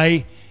sanctioned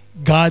by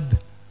God.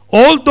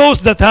 All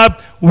those that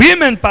have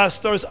women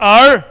pastors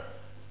are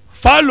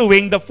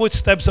following the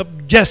footsteps of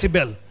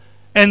Jezebel,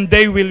 and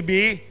they will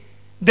be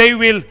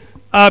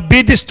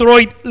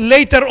destroyed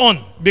later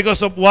on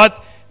because of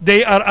what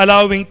they are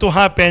allowing to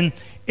happen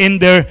in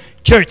their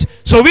church.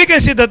 So we can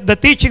see that the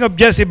teaching of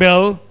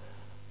Jezebel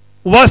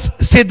was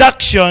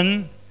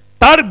seduction,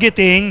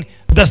 targeting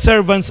the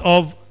servants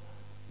of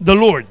the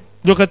Lord.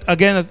 Look at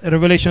again at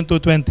Revelation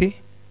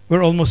 2:20.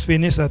 We're almost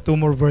finished. 2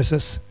 more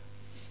verses.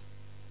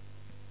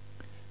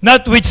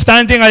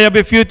 Notwithstanding, I have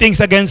a few things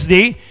against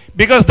thee,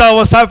 because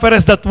thou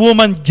sufferest that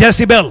woman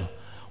Jezebel,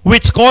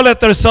 which calleth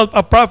herself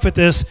a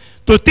prophetess,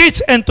 to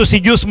teach and to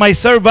seduce my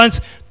servants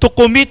to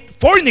commit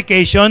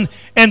fornication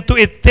and to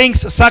eat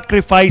things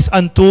sacrificed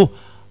unto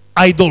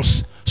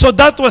idols. So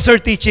that was her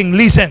teaching.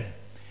 Listen,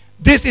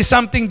 this is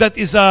something that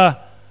is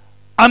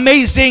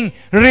amazing,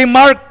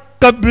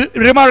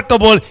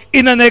 remarkable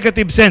in a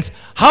negative sense.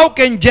 How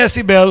can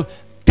Jezebel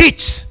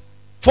teach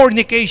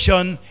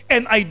fornication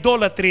and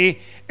idolatry,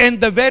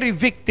 and the very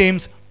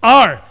victims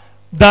are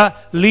the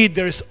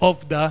leaders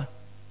of the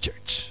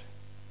church?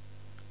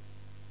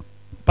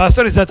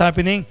 Pastor, is that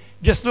happening?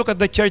 Just look at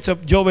the church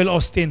of Joel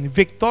Austin.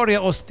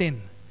 Victoria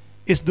Austin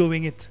is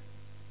doing it.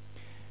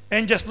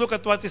 And just look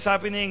at what is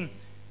happening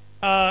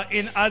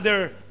in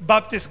other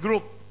Baptist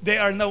group. They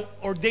are now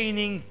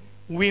ordaining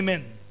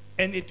women.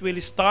 And it will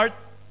start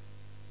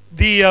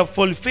the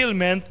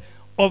fulfillment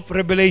of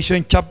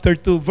Revelation chapter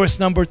 2, verse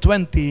number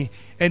 20.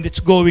 And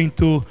it's going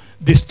to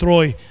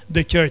destroy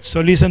the church.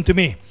 So listen to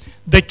me.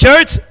 The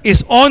church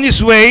is on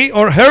its way,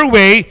 or her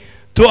way,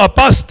 to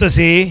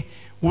apostasy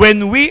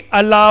when we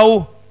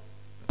allow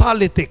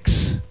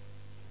politics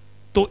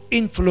to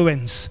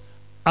influence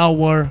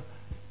our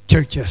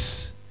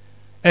churches.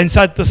 And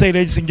sad to say,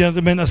 ladies and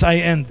gentlemen, as I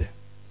end,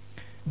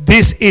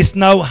 this is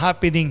now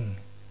happening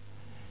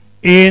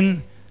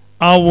in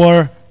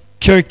our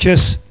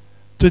churches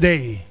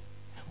today.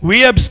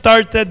 We have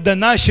started the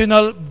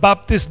National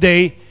Baptist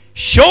Day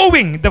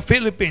showing the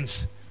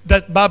Philippines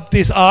that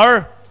Baptists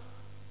are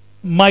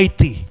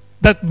mighty,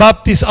 that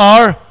Baptists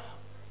are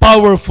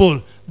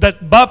powerful,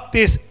 that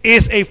Baptist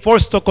is a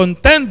force to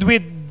contend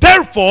with.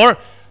 Therefore,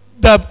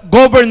 the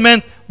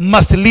government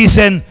must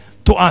listen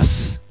to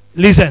us.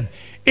 Listen,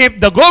 if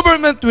the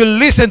government will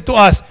listen to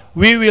us,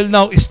 we will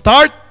now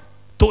start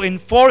to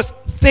enforce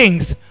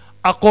things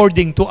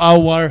according to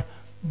our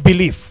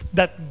belief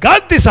that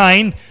God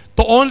designed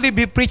to only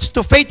be preached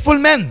to faithful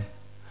men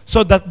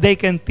so that they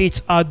can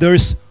teach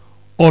others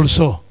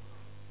also.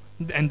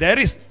 And there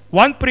is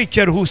one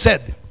preacher who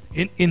said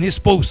in his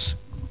post,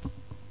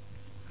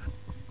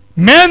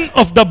 men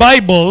of the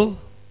Bible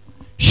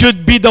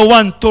should be the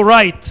one to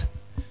write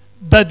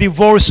the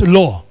divorce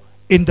law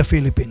in the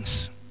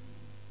Philippines.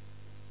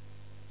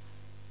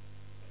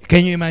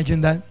 Can you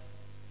imagine that?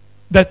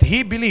 That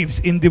he believes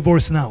in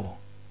divorce now,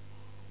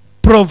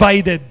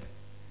 provided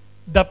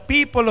the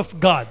people of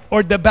God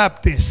or the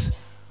Baptists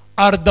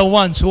are the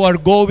ones who are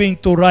going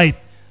to write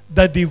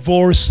the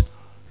divorce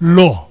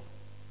law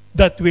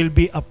that will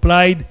be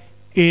applied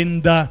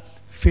in the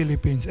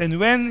Philippines. And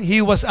when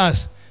he was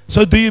asked,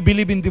 so do you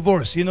believe in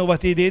divorce? You know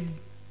what he did?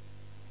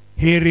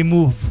 He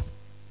removed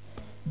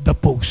the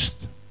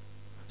post.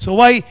 So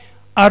why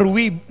are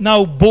we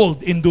now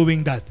bold in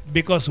doing that?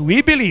 Because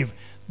we believe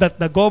that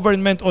the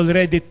government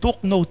already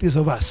took notice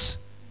of us.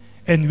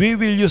 And we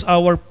will use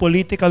our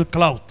political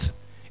clout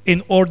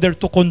in order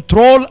to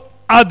control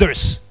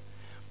others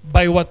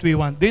by what we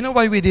want. Do you know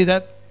why we did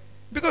that?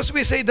 Because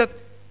we say that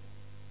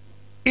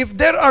if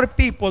there are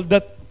people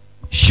that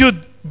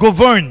should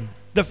govern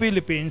the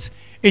Philippines,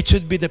 it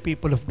should be the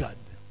people of God.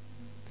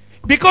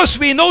 Because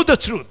we know the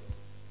truth.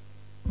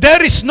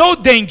 There is no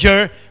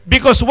danger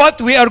because what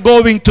we are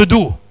going to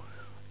do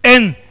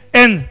and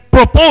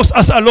propose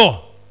as a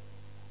law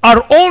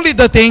are only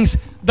the things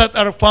that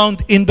are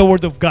found in the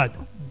Word of God.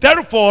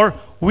 Therefore,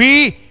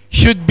 we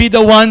should be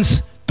the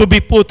ones to be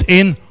put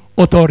in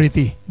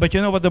authority. But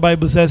you know what the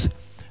Bible says?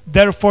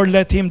 Therefore,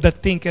 let him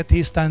that thinketh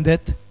he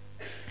standeth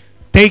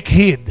take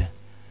heed,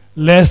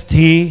 lest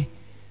he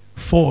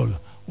fall.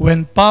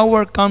 When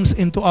power comes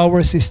into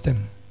our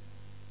system,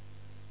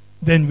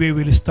 then we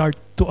will start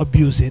to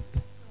abuse it.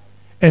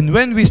 And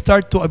when we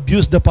start to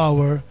abuse the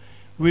power,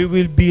 we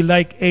will be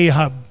like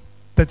Ahab,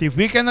 that if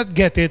we cannot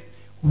get it,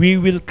 we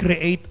will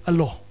create a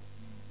law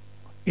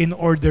in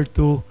order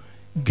to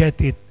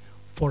get it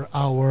for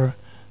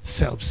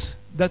ourselves.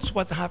 That's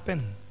what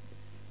happened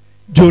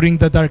during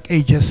the Dark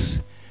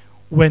Ages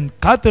when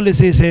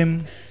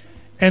Catholicism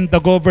and the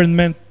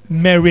government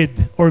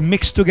married or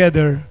mixed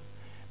together.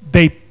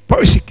 They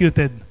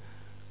persecuted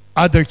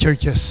other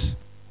churches.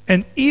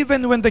 And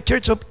even when the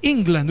Church of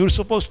England, who was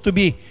supposed to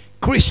be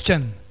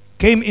Christian,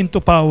 came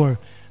into power,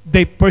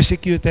 they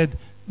persecuted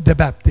the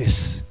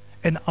Baptists.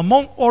 And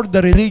among all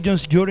the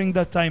religions during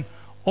that time,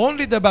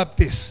 only the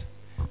Baptists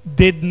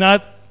did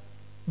not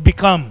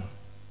become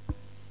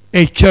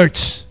a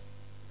church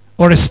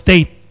or a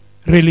state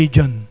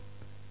religion.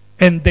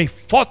 And they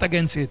fought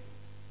against it.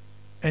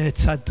 And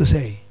it's sad to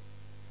say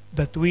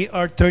that we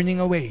are turning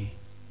away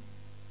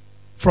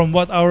from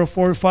what our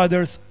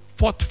forefathers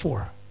fought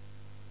for.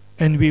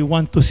 And we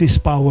want to seize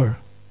power.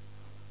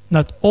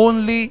 Not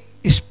only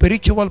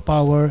spiritual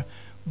power,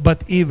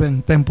 but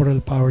even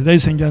temporal power.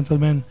 Ladies and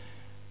gentlemen,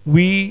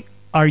 we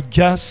are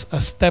just a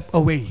step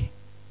away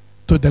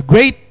to the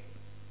great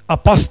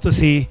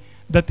apostasy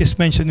that is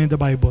mentioned in the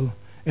Bible.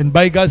 And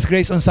by God's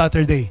grace on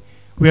Saturday,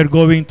 we are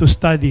going to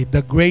study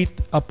the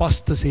great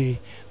apostasy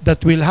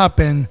that will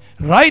happen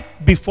right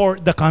before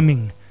the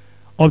coming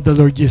of the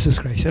Lord Jesus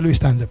Christ. Shall we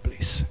stand up,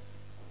 please?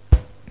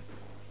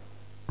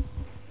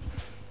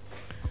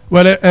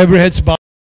 Well, every head's bowed.